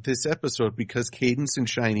anything but this episode because Cadence and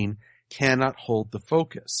Shining cannot hold the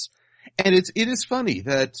focus. And it is funny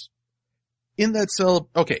that in that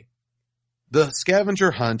the scavenger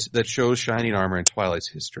hunt that shows Shining Armor in Twilight's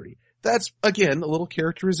history, that's again a little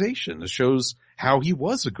characterization that shows how he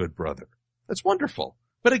was a good brother. That's wonderful.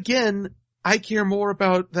 But again, I care more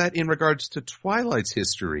about that in regards to Twilight's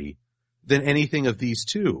history than anything of these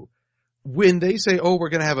two. When they say, oh, we're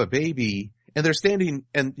going to have a baby, and they're standing,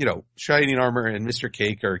 and, Shining Armor and Mr.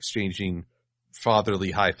 Cake are exchanging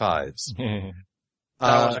fatherly high fives. That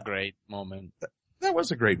was a great moment. That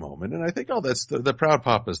was a great moment, and I think, that's the Proud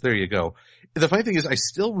Papas. There you go. The funny thing is, I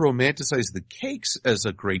still romanticize the Cakes as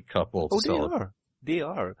a great couple. They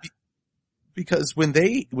are. Because when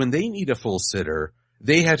they need a full sitter,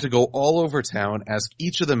 they had to go all over town, ask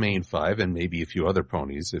each of the main five, and maybe a few other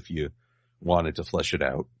ponies if you wanted to flesh it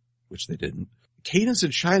out, which they didn't. Cadence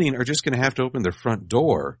and Shining are just going to have to open their front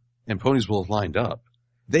door, and ponies will have lined up.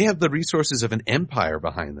 They have the resources of an empire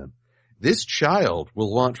behind them. This child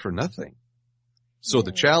will want for nothing. So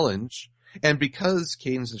the challenge, and because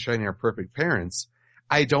Cadence and Shining are perfect parents,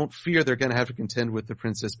 I don't fear they're going to have to contend with the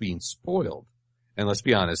princess being spoiled. And let's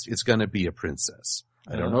be honest, it's going to be a princess.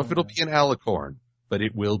 I don't know if it'll be an alicorn, but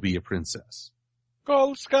it will be a princess.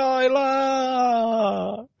 Gold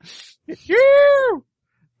Skylar!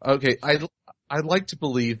 Okay, I'd like to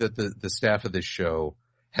believe that the staff of this show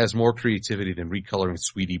has more creativity than recoloring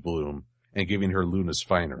Sweetie Bloom and giving her Luna's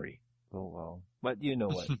finery. Oh, wow. But you know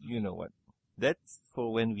what? That's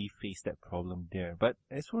for when we face that problem there. But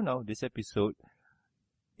as for now, this episode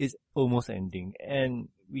is almost ending, and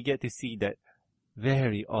we get to see that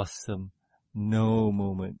very awesome no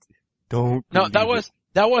moment. That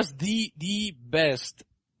was the best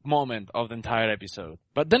moment of the entire episode.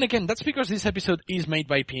 But then again, that's because this episode is made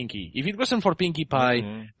by Pinkie. If it wasn't for Pinkie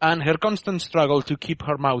Pie and her constant struggle to keep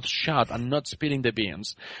her mouth shut and not spilling the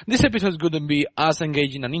beans, this episode wouldn't be as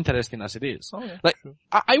engaging and interesting as it is. Oh, yeah, like, true.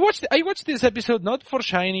 I watched this episode not for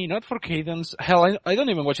Shiny, not for Cadence. Hell, I don't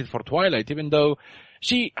even watch it for Twilight, even though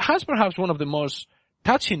she has perhaps one of the most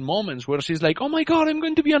touching moments where she's like, oh my god, I'm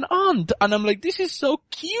going to be an aunt. And I'm like, this is so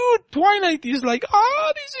cute. Twilight is like,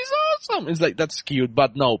 this is awesome. It's like, that's cute.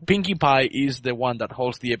 But no, Pinkie Pie is the one that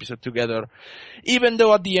holds the episode together, even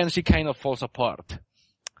though at the end she kind of falls apart.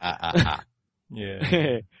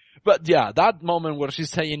 Yeah. But yeah, that moment where she's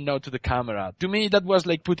saying no to the camera, to me that was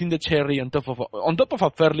like putting the cherry on top of a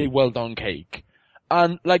fairly well done cake.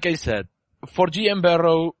 And like I said, for GM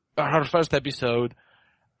Berrow, her first episode,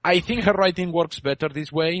 I think her writing works better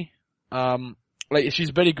this way. Like she's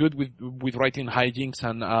very good with writing hijinks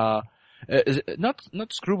and not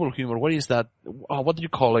screwball humor. What is that? What do you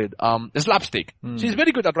call it? Slapstick. She's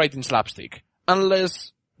very good at writing slapstick,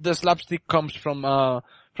 unless the slapstick comes from the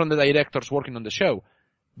directors working on the show.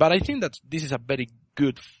 But I think that this is a very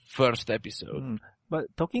good first episode. But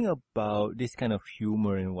talking about this kind of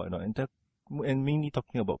humor and whatnot, and mainly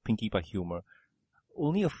talking about Pinkie Pie humor,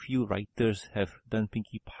 only a few writers have done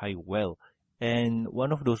Pinkie Pie well. And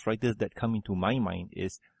one of those writers that come into my mind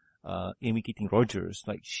is Amy Keating Rogers.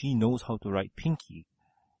 Like, she knows how to write Pinkie.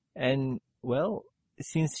 And, well,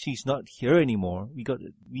 since she's not here anymore, we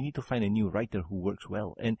need to find a new writer who works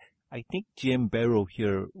well. And I think GM Berrow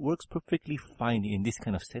here works perfectly fine in this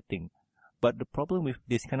kind of setting. But the problem with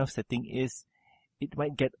this kind of setting is it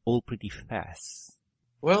might get old pretty fast.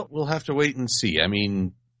 Well, we'll have to wait and see. I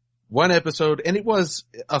mean, one episode, and it was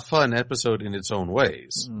a fun episode in its own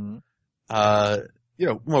ways.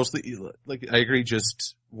 Mostly, like, I agree,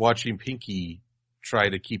 just watching Pinkie try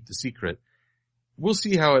to keep the secret. We'll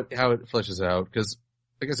see how it fleshes out, because,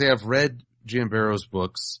 like I say, I've read Jim Barrow's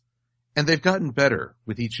books, and they've gotten better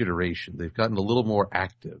with each iteration. They've gotten a little more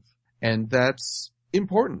active, and that's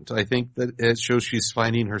important. I think that it shows she's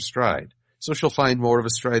finding her stride. So she'll find more of a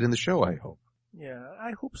stride in the show, I hope. Yeah,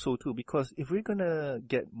 I hope so too, because if we're gonna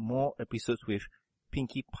get more episodes with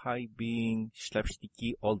Pinkie Pie being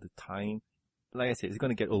slapsticky all the time, like I said, it's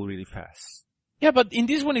gonna get old really fast. Yeah, but in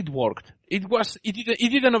this one it worked. It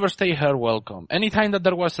didn't overstay her welcome. Anytime that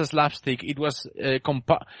there was a slapstick, it was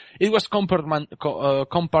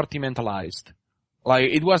compartmentalized.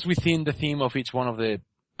 Like, it was within the theme of each one of the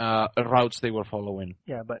routes they were following.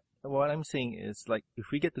 Yeah, but what I'm saying is, like, if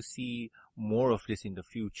we get to see more of this in the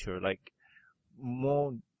future, like,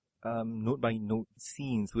 more note-by-note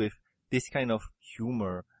scenes with this kind of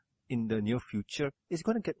humor in the near future, it's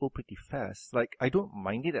going to get old pretty fast. Like, I don't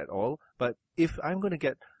mind it at all, but if I'm going to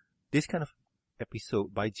get this kind of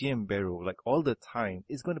episode by GM Berrow, like, all the time,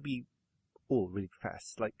 it's going to be old really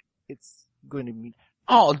fast. Like, it's going to be...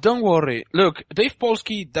 Oh, don't worry. Look, Dave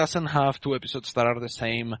Polsky doesn't have 2 episodes that are the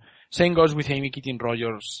same. Same goes with Amy Keating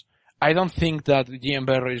Rogers. I don't think that GM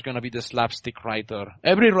Berrow is going to be the slapstick writer.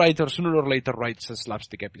 Every writer sooner or later writes a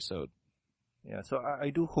slapstick episode. Yeah, so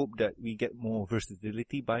I do hope that we get more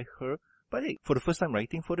versatility by her. But hey, for the first time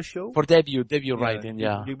writing for the show... For debut writing,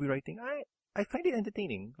 yeah. Debut writing, I find it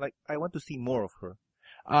entertaining. Like, I want to see more of her.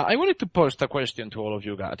 I wanted to post a question to all of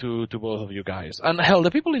you guys, to both of you guys. And hell,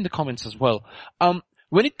 the people in the comments as well.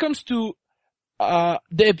 When it comes to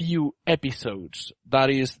debut episodes,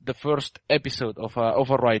 that is the first episode of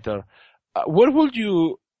a writer, where would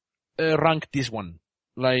you rank this one?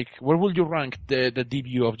 Like, where would you rank the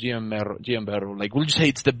debut of GM Berrow? Like, would you say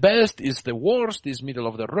it's the best, is the worst, is middle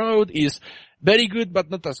of the road, is very good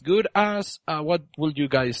but not as good as, what would you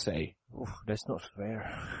guys say? Oof, that's not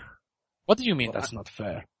fair. What do you mean that's not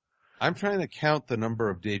fair? I'm trying to count the number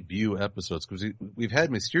of debut episodes, because we've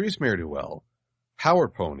had Mysterious Mare-de-Well, Power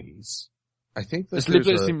Ponies, I think that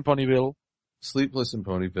Sleepless in Ponyville. Sleepless in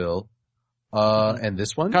Ponyville, and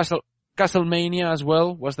this one? Castlemania as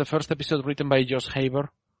well was the first episode written by Josh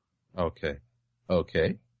Haber. Okay. Well,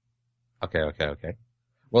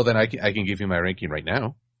 then I can give you my ranking right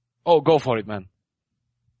now. Oh, go for it, man.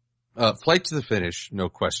 Flight to the Finish, no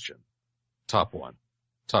question. Top 1.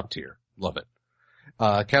 Top tier. Love it.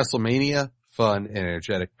 Castlemania, fun and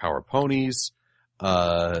energetic Power Ponies.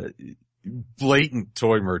 Blatant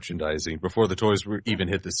toy merchandising before the toys were even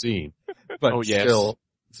hit the scene. But oh, yes. still,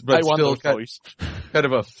 toys. kind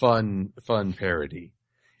of a fun parody.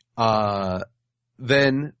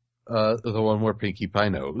 Then, the one where Pinkie Pie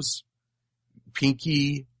knows.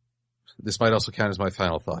 Pinkie, this might also count as my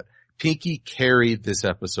final thought. Pinkie carried this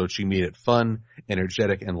episode. She made it fun,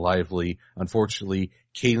 energetic, and lively. Unfortunately,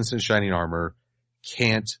 Cadence and Shining Armor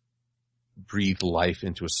can't breathe life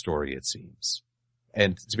into a story, it seems.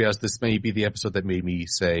 And to be honest, this may be the episode that made me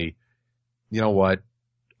say, you know what?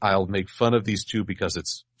 I'll make fun of these two because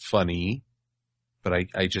it's funny, but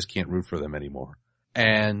I just can't root for them anymore.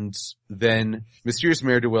 And then Mysterious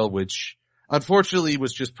Mare-de-Well, which unfortunately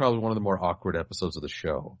was just probably one of the more awkward episodes of the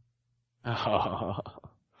show.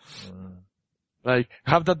 Like,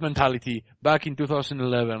 have that mentality. Back in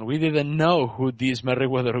 2011, we didn't know who this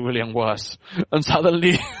Meriwether William was. And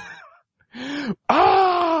suddenly,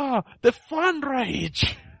 the fun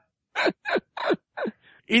rage!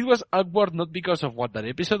 It was awkward not because of what that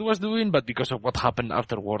episode was doing, but because of what happened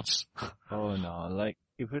afterwards. Oh no, like,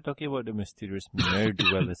 if we're talking about the Mysterious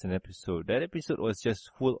Mare-de-Well as an episode, that episode was just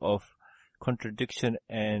full of contradiction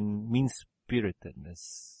and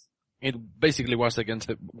mean-spiritedness. It basically was against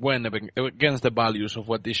the values of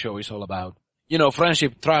what this show is all about. You know,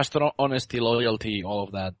 friendship, trust, honesty, loyalty, all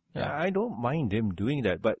of that. Yeah, I don't mind them doing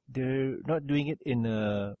that, but they're not doing it in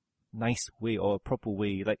a nice way or a proper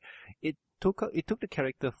way. Like, it took the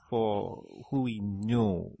character for who we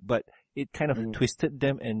know, but it kind of twisted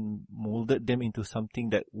them and molded them into something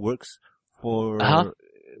that works for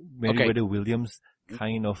Meriwether Williams'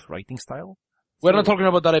 kind of writing style. We're not talking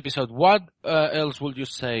about that episode. What else would you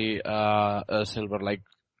say, Silver? Like,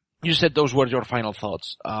 you said those were your final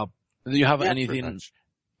thoughts. Do you have anything?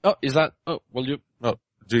 Oh, is that? Oh, will you? Oh,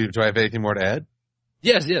 do I have anything more to add?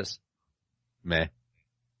 Yes. Meh.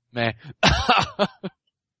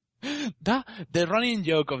 The running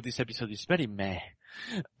joke of this episode is very meh.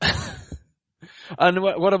 And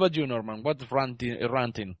what about you, Norman? What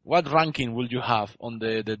ranking will you have on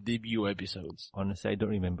the debut episodes? Honestly, I don't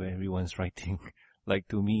remember everyone's writing. Like,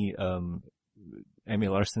 to me, Emmy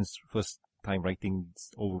Larson's first time writing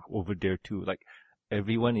over there too. Like,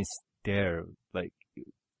 everyone is there. Like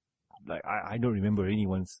I don't remember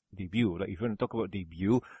anyone's debut. Like, if you want to talk about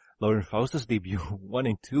debut, Lauren Faust's debut 1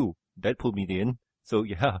 and 2, that pulled me in. So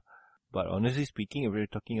yeah. But honestly speaking, if we're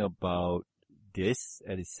talking about this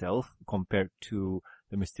at itself compared to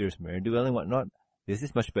the Mysterious Mare-de-Well and whatnot, this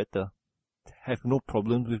is much better. I have no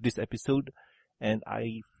problems with this episode, and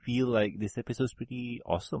I feel like this episode is pretty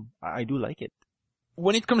awesome. I do like it.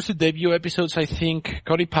 When it comes to debut episodes, I think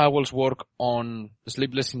Corey Powell's work on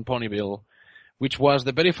Sleepless in Ponyville which was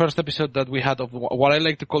the very first episode that we had of what I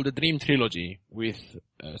like to call the Dream Trilogy, with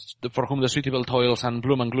For Whom the Suitable Toils and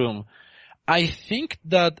Bloom and Gloom. I think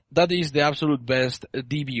that is the absolute best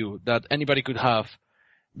debut that anybody could have.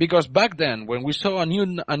 Because back then, when we saw a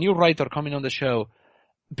new writer coming on the show,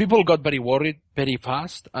 people got very worried very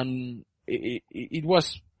fast, and we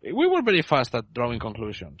were very fast at drawing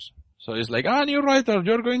conclusions. So it's like, new writer,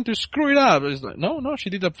 you're going to screw it up. It's like, no, she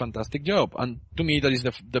did a fantastic job. And to me, that is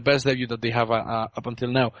the best debut that they have up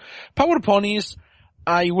until now. Power Ponies,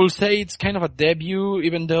 I will say it's kind of a debut,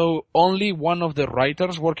 even though only one of the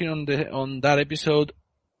writers working on that episode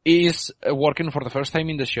is working for the first time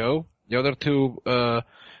in the show. The other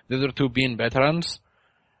two being veterans.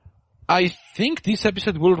 I think this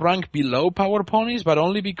episode will rank below Power Ponies, but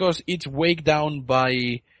only because it's weighed down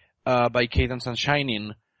by Cadence and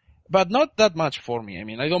Shining. But not that much for me. I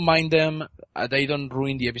mean, I don't mind them. They don't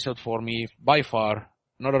ruin the episode for me by far.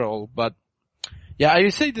 Not at all. But yeah, I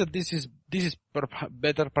would say that this is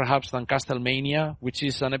better perhaps than Castlevania, which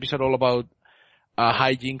is an episode all about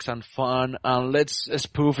hijinks and fun, and let's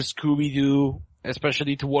spoof Scooby-Doo,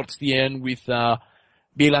 especially towards the end with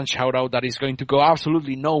villain shout-out that is going to go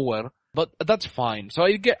absolutely nowhere. But that's fine. So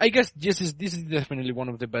I guess this is definitely one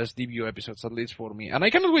of the best debut episodes, at least for me. And I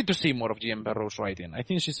cannot wait to see more of GM Berrow's writing. I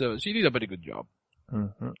think she did a very good job.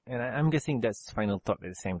 Mm-hmm. And I'm guessing that's final thought at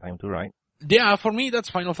the same time too, right? Yeah, for me, that's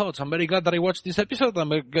final thoughts. I'm very glad that I watched this episode. I'm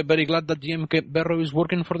very glad that GM Berrow is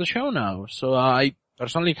working for the show now. So I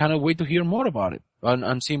personally cannot wait to hear more about it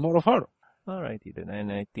and see more of her. Alrighty then,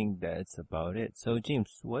 and I think that's about it. So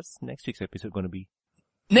James, what's next week's episode going to be?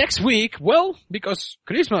 Next week, well, because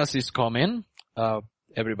Christmas is coming,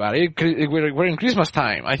 everybody, we're in Christmas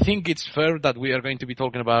time. I think it's fair that we are going to be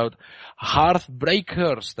talking about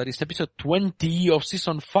Hearthbreakers. That is episode 20 of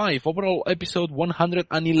season 5, overall episode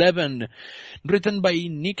 111, written by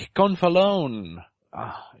Nick Confalone.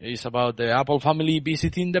 It's about the Apple family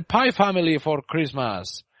visiting the Pie family for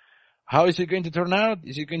Christmas. How is it going to turn out?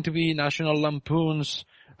 Is it going to be National Lampoon's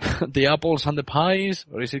The Apples and the Pies,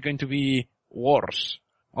 or is it going to be worse?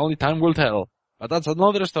 Only time will tell. But that's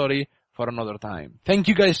another story for another time. Thank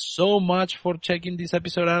you guys so much for checking this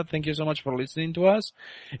episode out. Thank you so much for listening to us.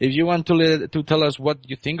 If you want to tell us what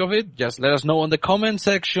you think of it, just let us know on the comment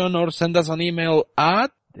section or send us an email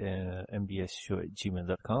at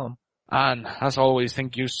mbsshow@gmail.com. And as always,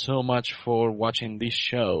 thank you so much for watching this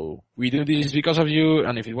show. We do this because of you,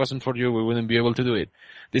 and if it wasn't for you, we wouldn't be able to do it.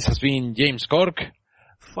 This has been James Corck.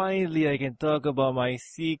 Finally, I can talk about my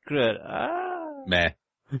secret. Meh.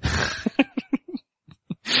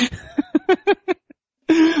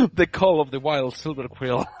 The call of the wild silver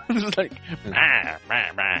quill. It's like, meh,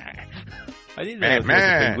 meh, meh. I didn't know it was a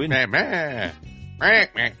penguin. Meh, meh. Meh,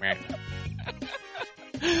 meh, meh.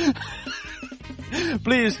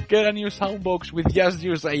 Please get a new soundbox with just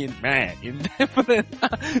you saying meh in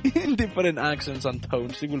different accents and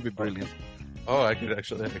tones. It will be brilliant. Oh, I could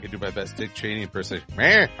do my best Dick Cheney impersonation.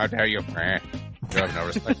 Meh, how dare you, meh. You have no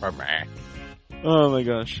respect for meh. Oh my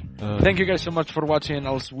gosh. Thank you guys so much for watching.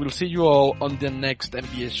 We'll see you all on the next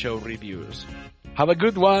MBS show reviews. Have a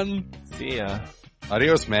good one. See ya.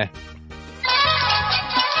 Adios, meh.